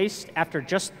be replaced after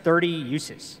just 30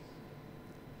 uses.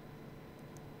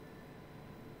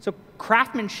 So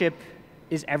craftsmanship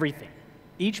is everything.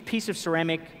 Each piece of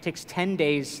ceramic takes 7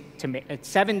 days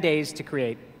to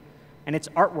create, and it's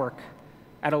artwork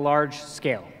at a large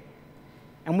scale.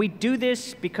 And we do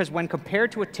this because when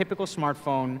compared to a typical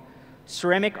smartphone,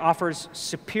 ceramic offers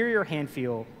superior hand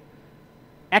feel,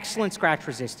 excellent scratch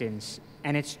resistance,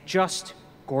 and it's just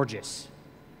gorgeous.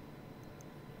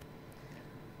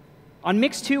 On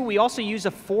Mix 2, we also use a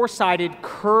 4-sided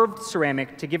curved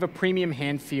ceramic to give a premium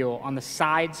hand feel on the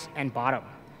sides and bottom.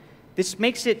 This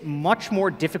makes it much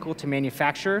more difficult to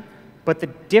manufacture, but the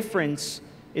difference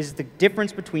is the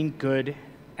difference between good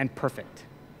and perfect.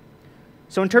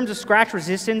 So in terms of scratch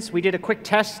resistance, we did a quick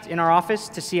test in our office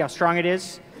to see how strong it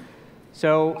is.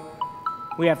 So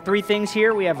we have 3 things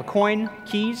here. We have a coin,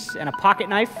 keys, and a pocket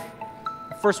knife.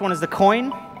 The first one is the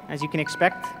coin. As you can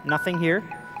expect, nothing here.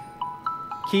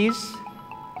 Keys.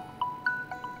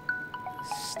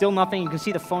 Still nothing. You can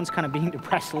see the phone's kind of being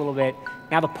depressed a little bit.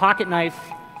 Now the pocket knife.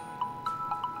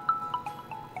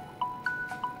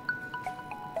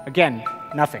 Again,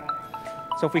 nothing.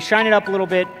 So if we shine it up a little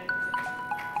bit,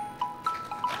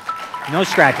 no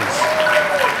scratches.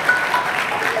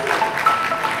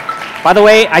 By the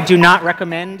way, I do not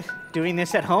recommend doing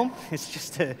this at home. It's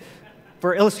just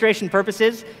for illustration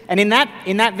purposes. And in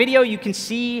that video, you can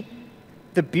see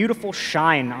the beautiful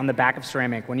shine on the back of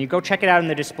ceramic. When you go check it out in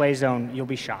the display zone, you'll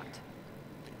be shocked.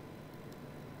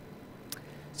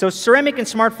 So ceramic in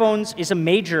smartphones is a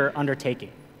major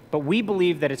undertaking, but we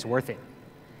believe that it's worth it.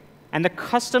 And the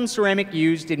custom ceramic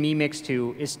used in Mi Mix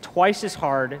 2 is twice as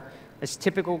hard as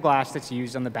typical glass that's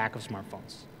used on the back of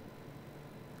smartphones.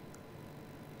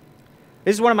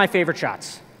 This is one of my favorite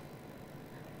shots.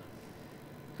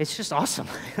 It's just awesome.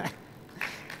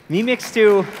 Mi Mix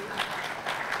 2,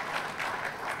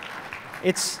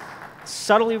 it's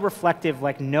subtly reflective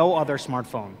like no other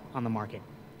smartphone on the market.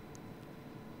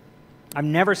 I've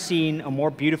never seen a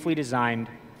more beautifully designed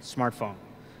smartphone.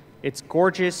 It's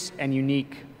gorgeous and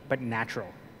unique, but natural.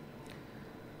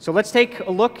 So let's take a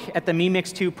look at the Mi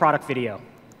Mix 2 product video.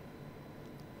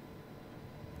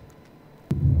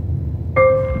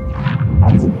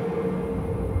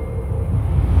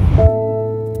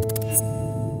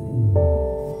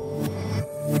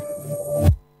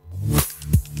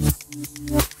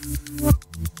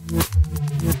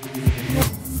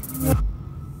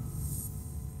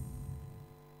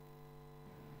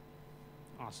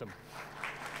 Awesome.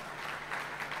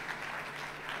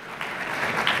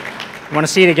 You want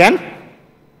to see it again?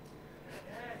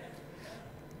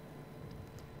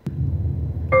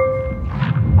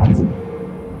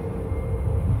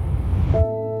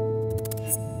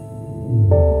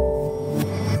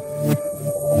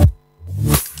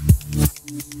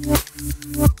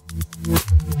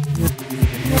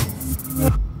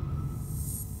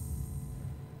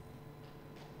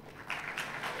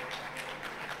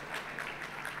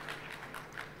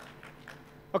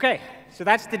 Okay, so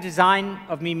that's the design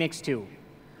of Mi Mix 2.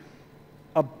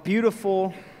 A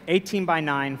beautiful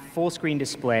 18:9 full-screen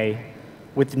display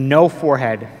with no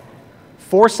forehead,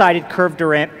 4-sided curved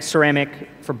ceramic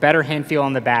for better hand feel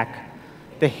on the back,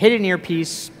 the hidden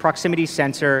earpiece, proximity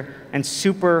sensor, and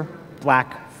super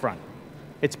black front.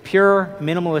 It's pure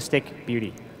minimalistic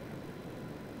beauty.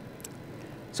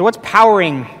 So what's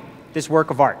powering this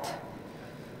work of art?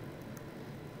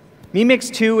 Mi Mix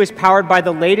 2 is powered by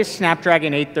the latest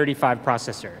Snapdragon 835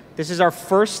 processor. This is our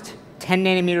first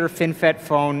 10-nanometer FinFET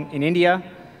phone in India.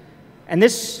 And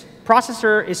this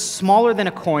processor is smaller than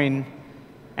a coin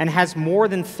and has more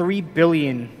than 3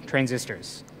 billion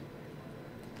transistors.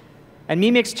 And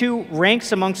Mi Mix 2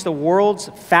 ranks amongst the world's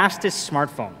fastest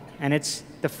smartphone. And it's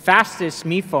the fastest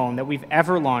Mi phone that we've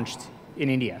ever launched in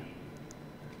India.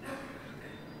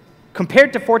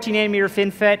 Compared to 14 nanometer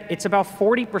FinFET, it's about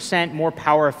 40% more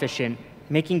power efficient,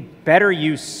 making better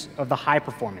use of the high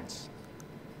performance.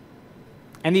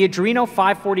 And the Adreno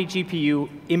 540 GPU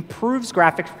improves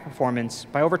graphics performance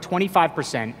by over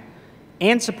 25%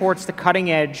 and supports the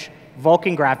cutting-edge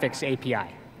Vulkan Graphics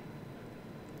API.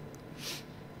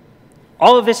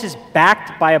 All of this is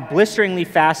backed by a blisteringly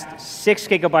fast 6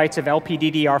 gigabytes of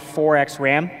LPDDR4X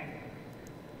RAM,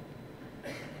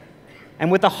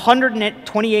 and with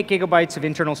 128 gigabytes of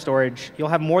internal storage, you'll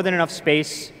have more than enough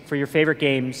space for your favorite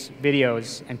games,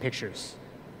 videos, and pictures.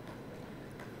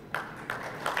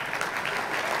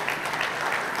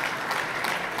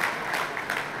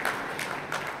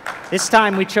 This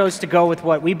time, we chose to go with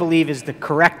what we believe is the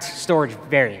correct storage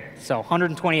variant. So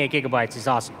 128 gigabytes is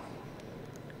awesome.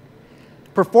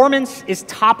 Performance is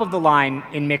top of the line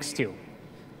in Mix 2.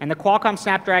 And the Qualcomm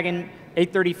Snapdragon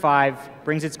 835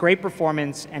 brings its great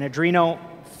performance and Adreno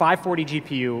 540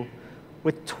 GPU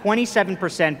with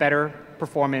 27% better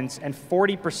performance and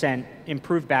 40%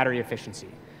 improved battery efficiency.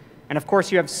 And of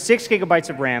course, you have 6 gigabytes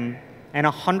of RAM and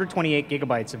 128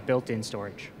 gigabytes of built-in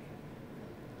storage.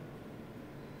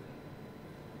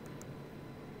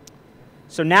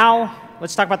 So now,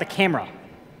 let's talk about the camera.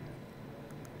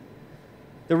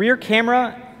 The rear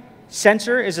camera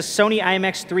sensor is a Sony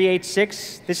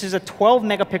IMX386. This is a 12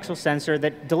 megapixel sensor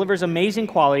that delivers amazing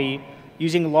quality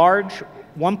using large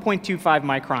 1.25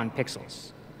 micron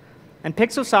pixels. And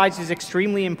pixel size is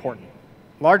extremely important.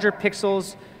 Larger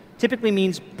pixels typically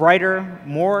means brighter,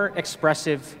 more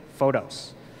expressive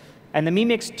photos. And the Mi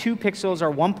Mix 2 pixels are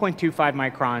 1.25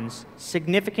 microns,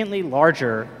 significantly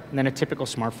larger than a typical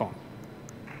smartphone.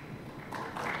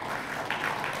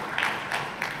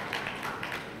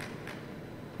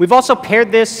 We've also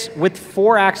paired this with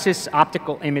 4-axis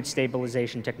optical image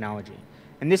stabilization technology.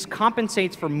 And this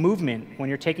compensates for movement when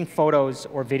you're taking photos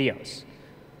or videos.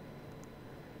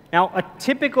 Now, a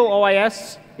typical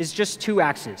OIS is just 2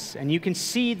 axes, and you can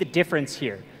see the difference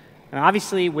here. And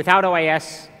obviously, without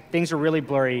OIS, things are really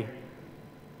blurry.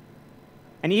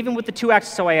 And even with the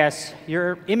 2-axis OIS,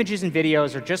 your images and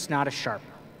videos are just not as sharp.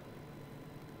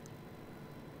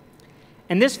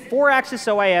 And this 4-axis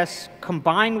OIS,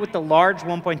 combined with the large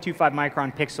 1.25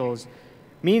 micron pixels,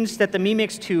 means that the Mi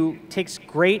Mix 2 takes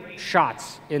great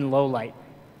shots in low light.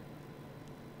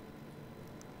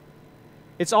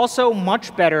 It's also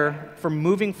much better for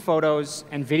moving photos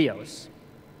and videos.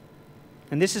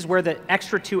 And this is where the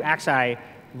extra 2 axi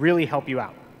really help you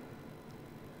out.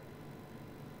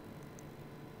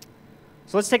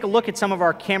 So let's take a look at some of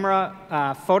our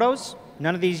camera photos.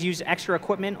 None of these use extra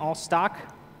equipment, all stock.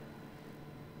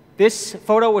 This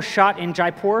photo was shot in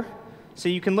Jaipur, so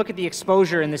you can look at the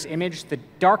exposure in this image. The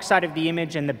dark side of the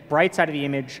image and the bright side of the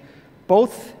image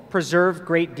both preserve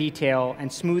great detail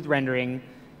and smooth rendering,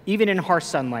 even in harsh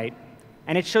sunlight,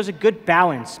 and it shows a good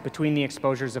balance between the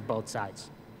exposures of both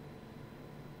sides.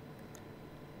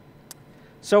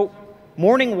 So,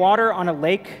 morning water on a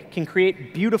lake can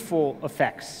create beautiful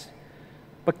effects,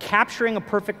 but capturing a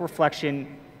perfect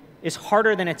reflection is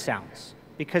harder than it sounds,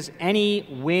 because any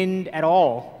wind at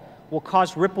all will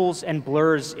cause ripples and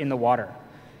blurs in the water.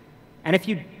 And if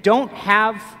you don't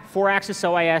have 4-axis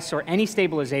OIS or any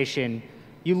stabilization,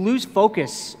 you lose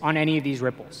focus on any of these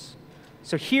ripples.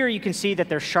 So here you can see that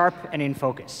they're sharp and in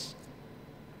focus.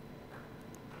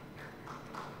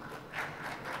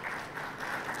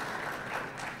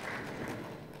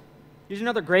 Here's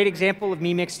another great example of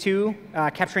Mi Mix 2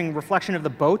 capturing reflection of the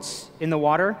boats in the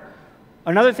water.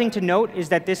 Another thing to note is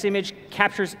that this image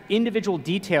captures individual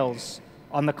details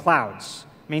on the clouds,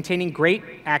 maintaining great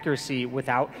accuracy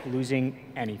without losing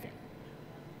anything.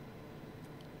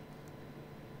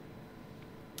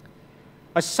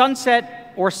 A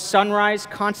sunset or sunrise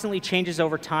constantly changes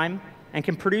over time and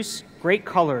can produce great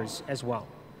colors as well.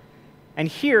 And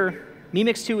here, Mi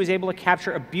Mix 2 is able to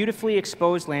capture a beautifully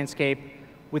exposed landscape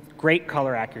with great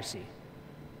color accuracy.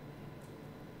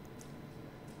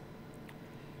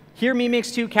 Here, Mi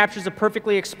Mix 2 captures a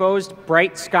perfectly exposed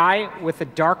bright sky with a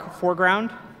dark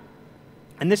foreground.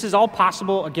 And this is all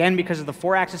possible, again, because of the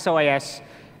 4-axis OIS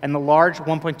and the large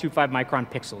 1.25 micron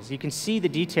pixels. You can see the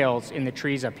details in the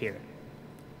trees up here.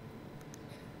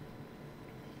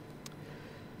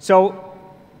 So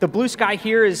the blue sky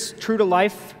here is true to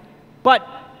life, but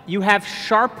you have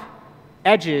sharp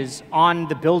edges on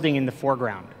the building in the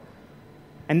foreground.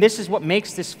 And this is what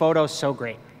makes this photo so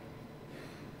great.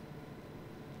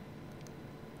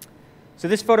 So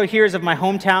this photo here is of my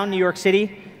hometown, New York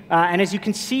City. And as you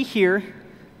can see here,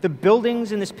 the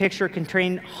buildings in this picture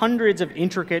contain hundreds of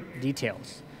intricate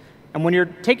details. And when you're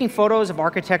taking photos of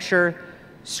architecture,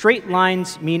 straight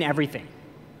lines mean everything.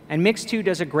 and Mix 2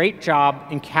 does a great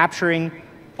job in capturing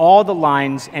all the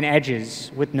lines and edges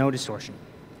with no distortion.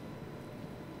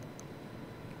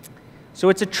 So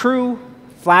it's a true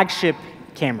flagship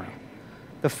camera.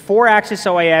 The 4-axis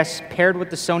OIS paired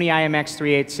with the Sony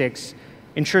IMX386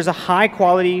 ensures a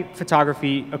high-quality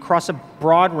photography across a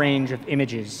broad range of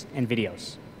images and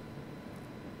videos.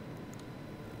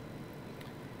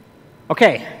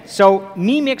 Okay, so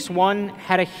Mi Mix 1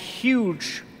 had a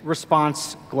huge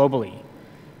response globally.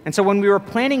 And so when we were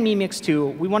planning Mi Mix 2,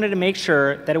 we wanted to make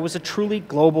sure that it was a truly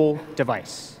global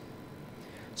device.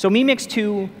 So Mi Mix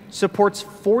 2 supports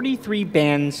 43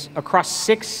 bands across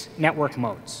 6 network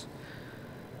modes.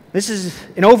 This is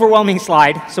an overwhelming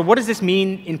slide, so what does this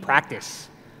mean in practice?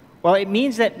 Well, it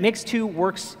means that Mix 2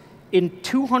 works in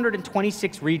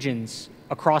 226 regions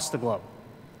across the globe.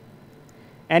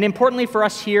 And importantly for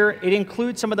us here, it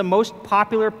includes some of the most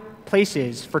popular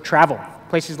places for travel,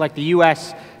 places like the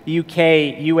US, the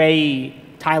UK,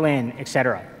 UAE, Thailand,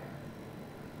 etc.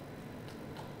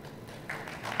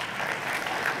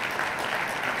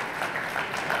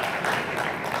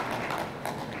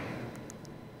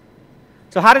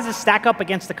 So how does this stack up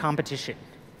against the competition?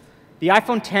 The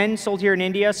iPhone X sold here in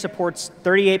India supports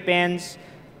 38 bands,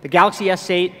 the Galaxy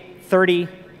S8, 30,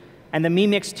 and the Mi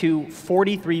Mix 2,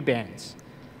 43 bands.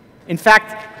 In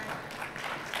fact,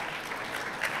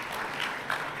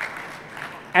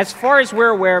 as far as we're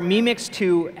aware, Mi Mix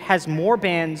 2 has more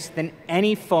bands than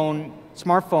any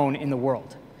smartphone in the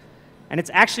world. And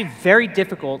it's actually very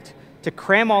difficult to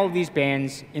cram all of these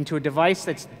bands into a device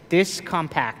that's this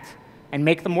compact and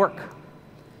make them work.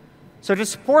 So to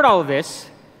support all of this,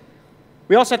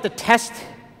 we also have to test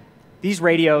these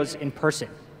radios in person.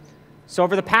 So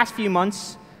over the past few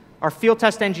months, our field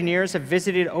test engineers have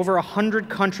visited over 100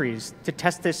 countries to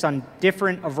test this on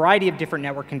a variety of different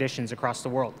network conditions across the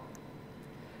world.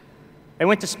 They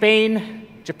went to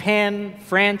Spain, Japan,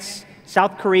 France,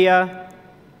 South Korea,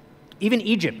 even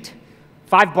Egypt,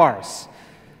 5 bars.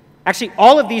 Actually,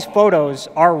 all of these photos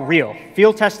are real.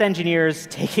 Field test engineers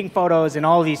taking photos in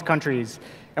all of these countries.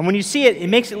 And when you see it, it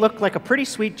makes it look like a pretty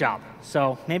sweet job.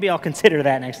 So maybe I'll consider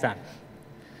that next time.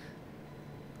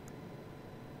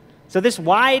 So this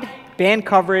wide band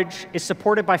coverage is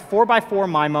supported by 4x4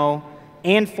 MIMO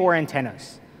and 4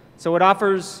 antennas. So it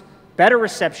offers better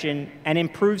reception and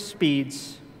improved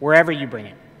speeds wherever you bring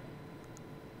it.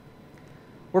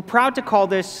 We're proud to call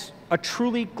this a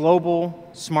truly global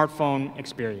smartphone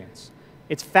experience.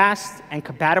 It's fast and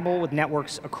compatible with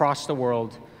networks across the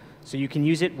world, so you can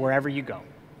use it wherever you go.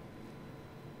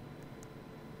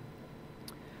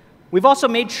 We've also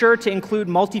made sure to include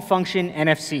multifunction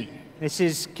NFC.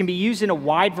 This can be used in a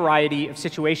wide variety of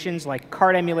situations like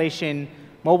card emulation,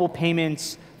 mobile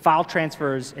payments, file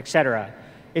transfers, etc.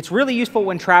 It's really useful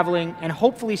when traveling, and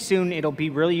hopefully soon it'll be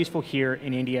really useful here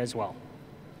in India as well.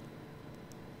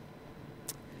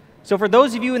 So for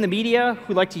those of you in the media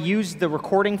who like to use the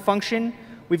recording function,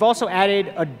 we've also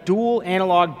added a dual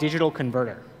analog digital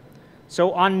converter.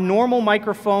 So on normal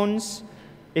microphones,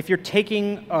 if you're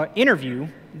taking an interview,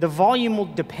 the volume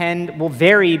will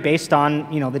vary based on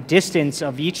the distance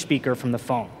of each speaker from the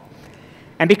phone.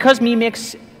 And because Mi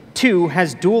Mix 2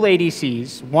 has dual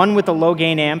ADCs, one with the low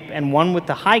gain amp and one with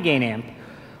the high gain amp,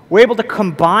 we're able to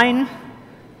combine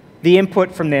the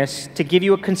input from this to give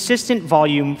you a consistent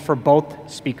volume for both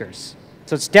speakers.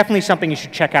 So it's definitely something you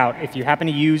should check out if you happen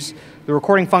to use the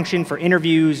recording function for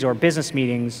interviews or business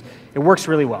meetings. It works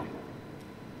really well.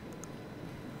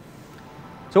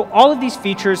 So all of these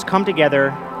features come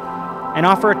together and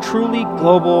offer a truly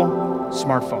global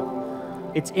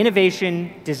smartphone. It's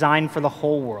innovation designed for the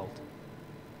whole world.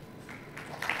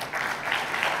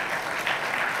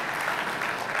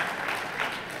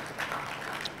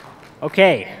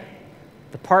 Okay,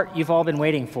 the part you've all been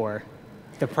waiting for,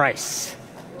 the price.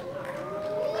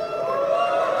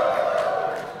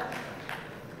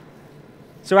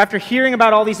 So after hearing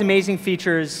about all these amazing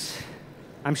features,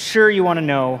 I'm sure you want to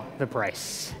know the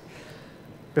price.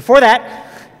 Before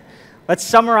that, let's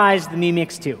summarize the Mi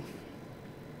Mix 2.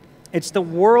 It's the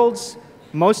world's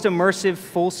most immersive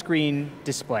full-screen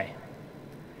display.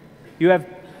 You have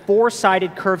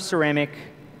 4-sided curved ceramic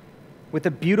with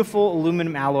a beautiful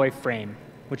aluminum alloy frame,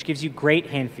 which gives you great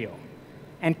hand feel,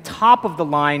 and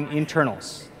top-of-the-line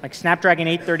internals, like Snapdragon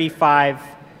 835,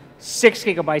 6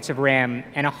 gigabytes of RAM,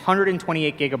 and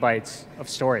 128 gigabytes of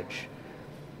storage.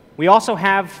 We also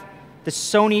have the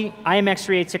Sony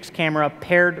IMX386 camera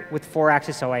paired with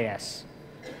 4-axis OIS,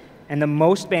 and the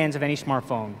most bands of any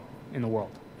smartphone in the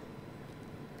world.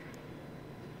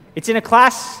 It's in a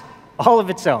class all of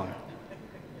its own,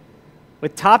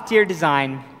 with top-tier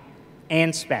design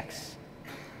and specs.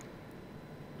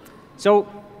 So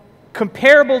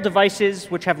Comparable devices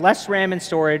which have less RAM and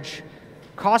storage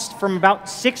cost from about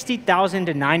 60,000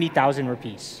 to 90,000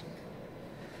 rupees.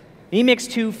 Mi Mix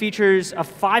 2 features a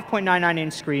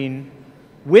 5.99-inch screen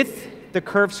with the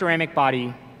curved ceramic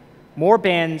body, more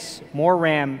bands, more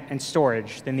RAM, and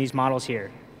storage than these models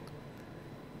here.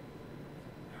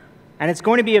 And it's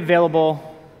going to be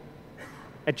available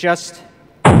at just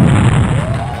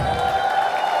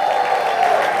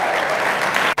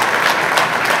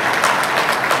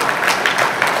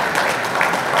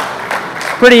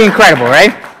pretty incredible,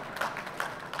 right?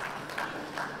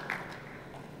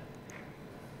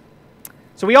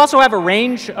 So we also have a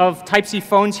range of Type-C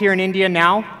phones here in India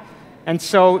now. And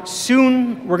so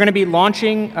soon we're going to be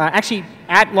launching, actually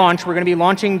at launch, we're going to be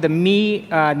launching the Mi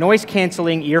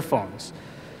noise-canceling earphones.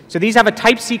 So these have a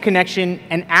Type-C connection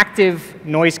and active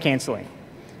noise canceling.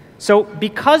 So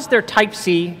because they're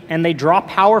Type-C and they draw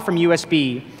power from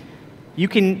USB, you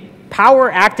can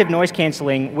power active noise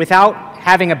canceling without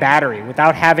having a battery,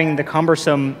 without having the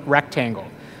cumbersome rectangle.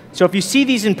 So if you see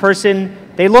these in person,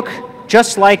 they look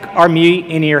just like our Mi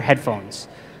in-ear headphones.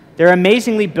 They're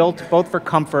amazingly built both for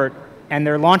comfort, and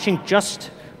they're launching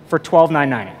just for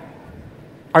 $12.99.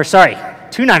 Or sorry,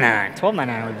 $2.99.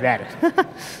 $12.99 would be better.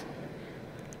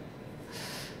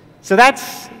 So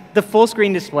that's the full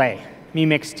screen display, Mi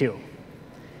Mix 2.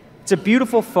 It's a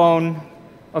beautiful phone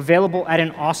available at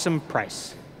an awesome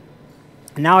price.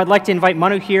 And now I'd like to invite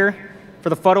Manu here for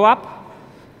the photo op.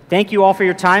 Thank you all for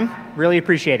your time. Really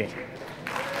appreciate it.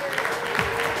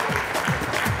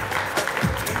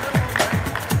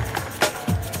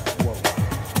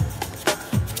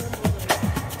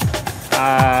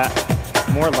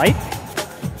 More light?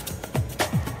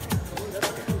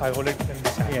 I'll hold it in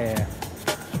this hand. Yeah.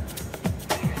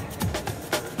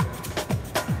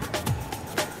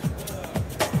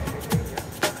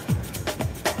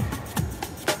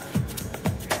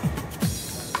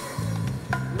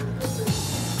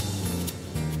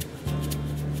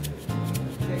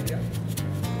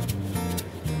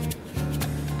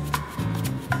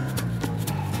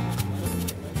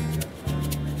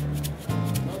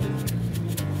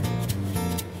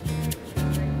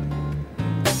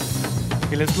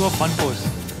 Okay, let's do a fun pose.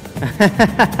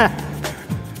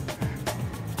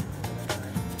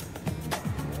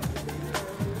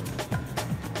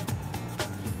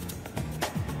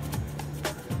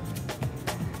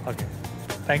 Okay,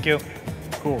 thank you.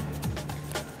 Cool.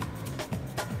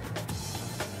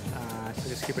 So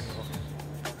just keep it moving.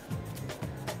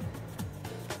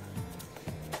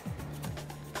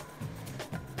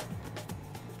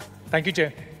 Thank you,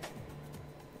 Jay.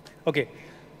 Okay.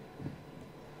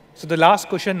 So the last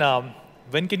question,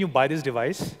 when can you buy this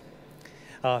device?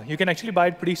 You can actually buy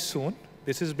it pretty soon.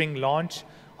 This is being launched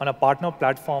on a partner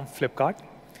platform, Flipkart.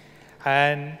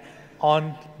 And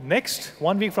on next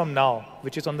 1 week from now,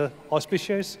 which is on the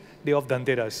auspicious day of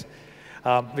Dhanteras,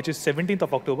 which is 17th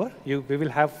of October, we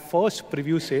will have first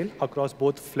preview sale across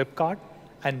both Flipkart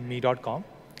and Mi.com.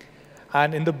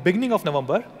 And in the beginning of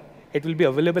November, it will be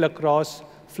available across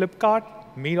Flipkart,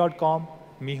 Mi.com,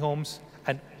 Mi Homes,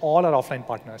 and all our offline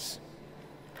partners.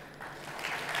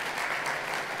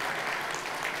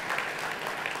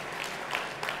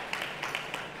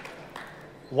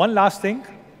 One last thing,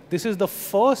 this is the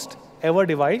first ever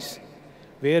device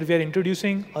where we are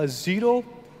introducing a zero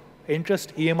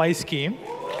interest EMI scheme.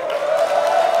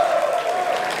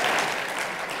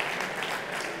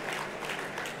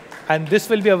 And this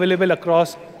will be available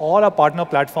across all our partner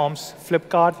platforms,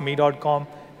 Flipkart, Mi.com,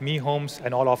 Mi Homes,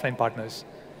 and all offline partners.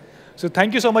 So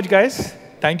thank you so much, guys.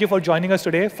 Thank you for joining us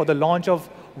today for the launch of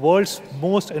world's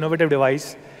most innovative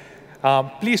device.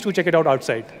 Please do check it out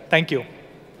outside. Thank you.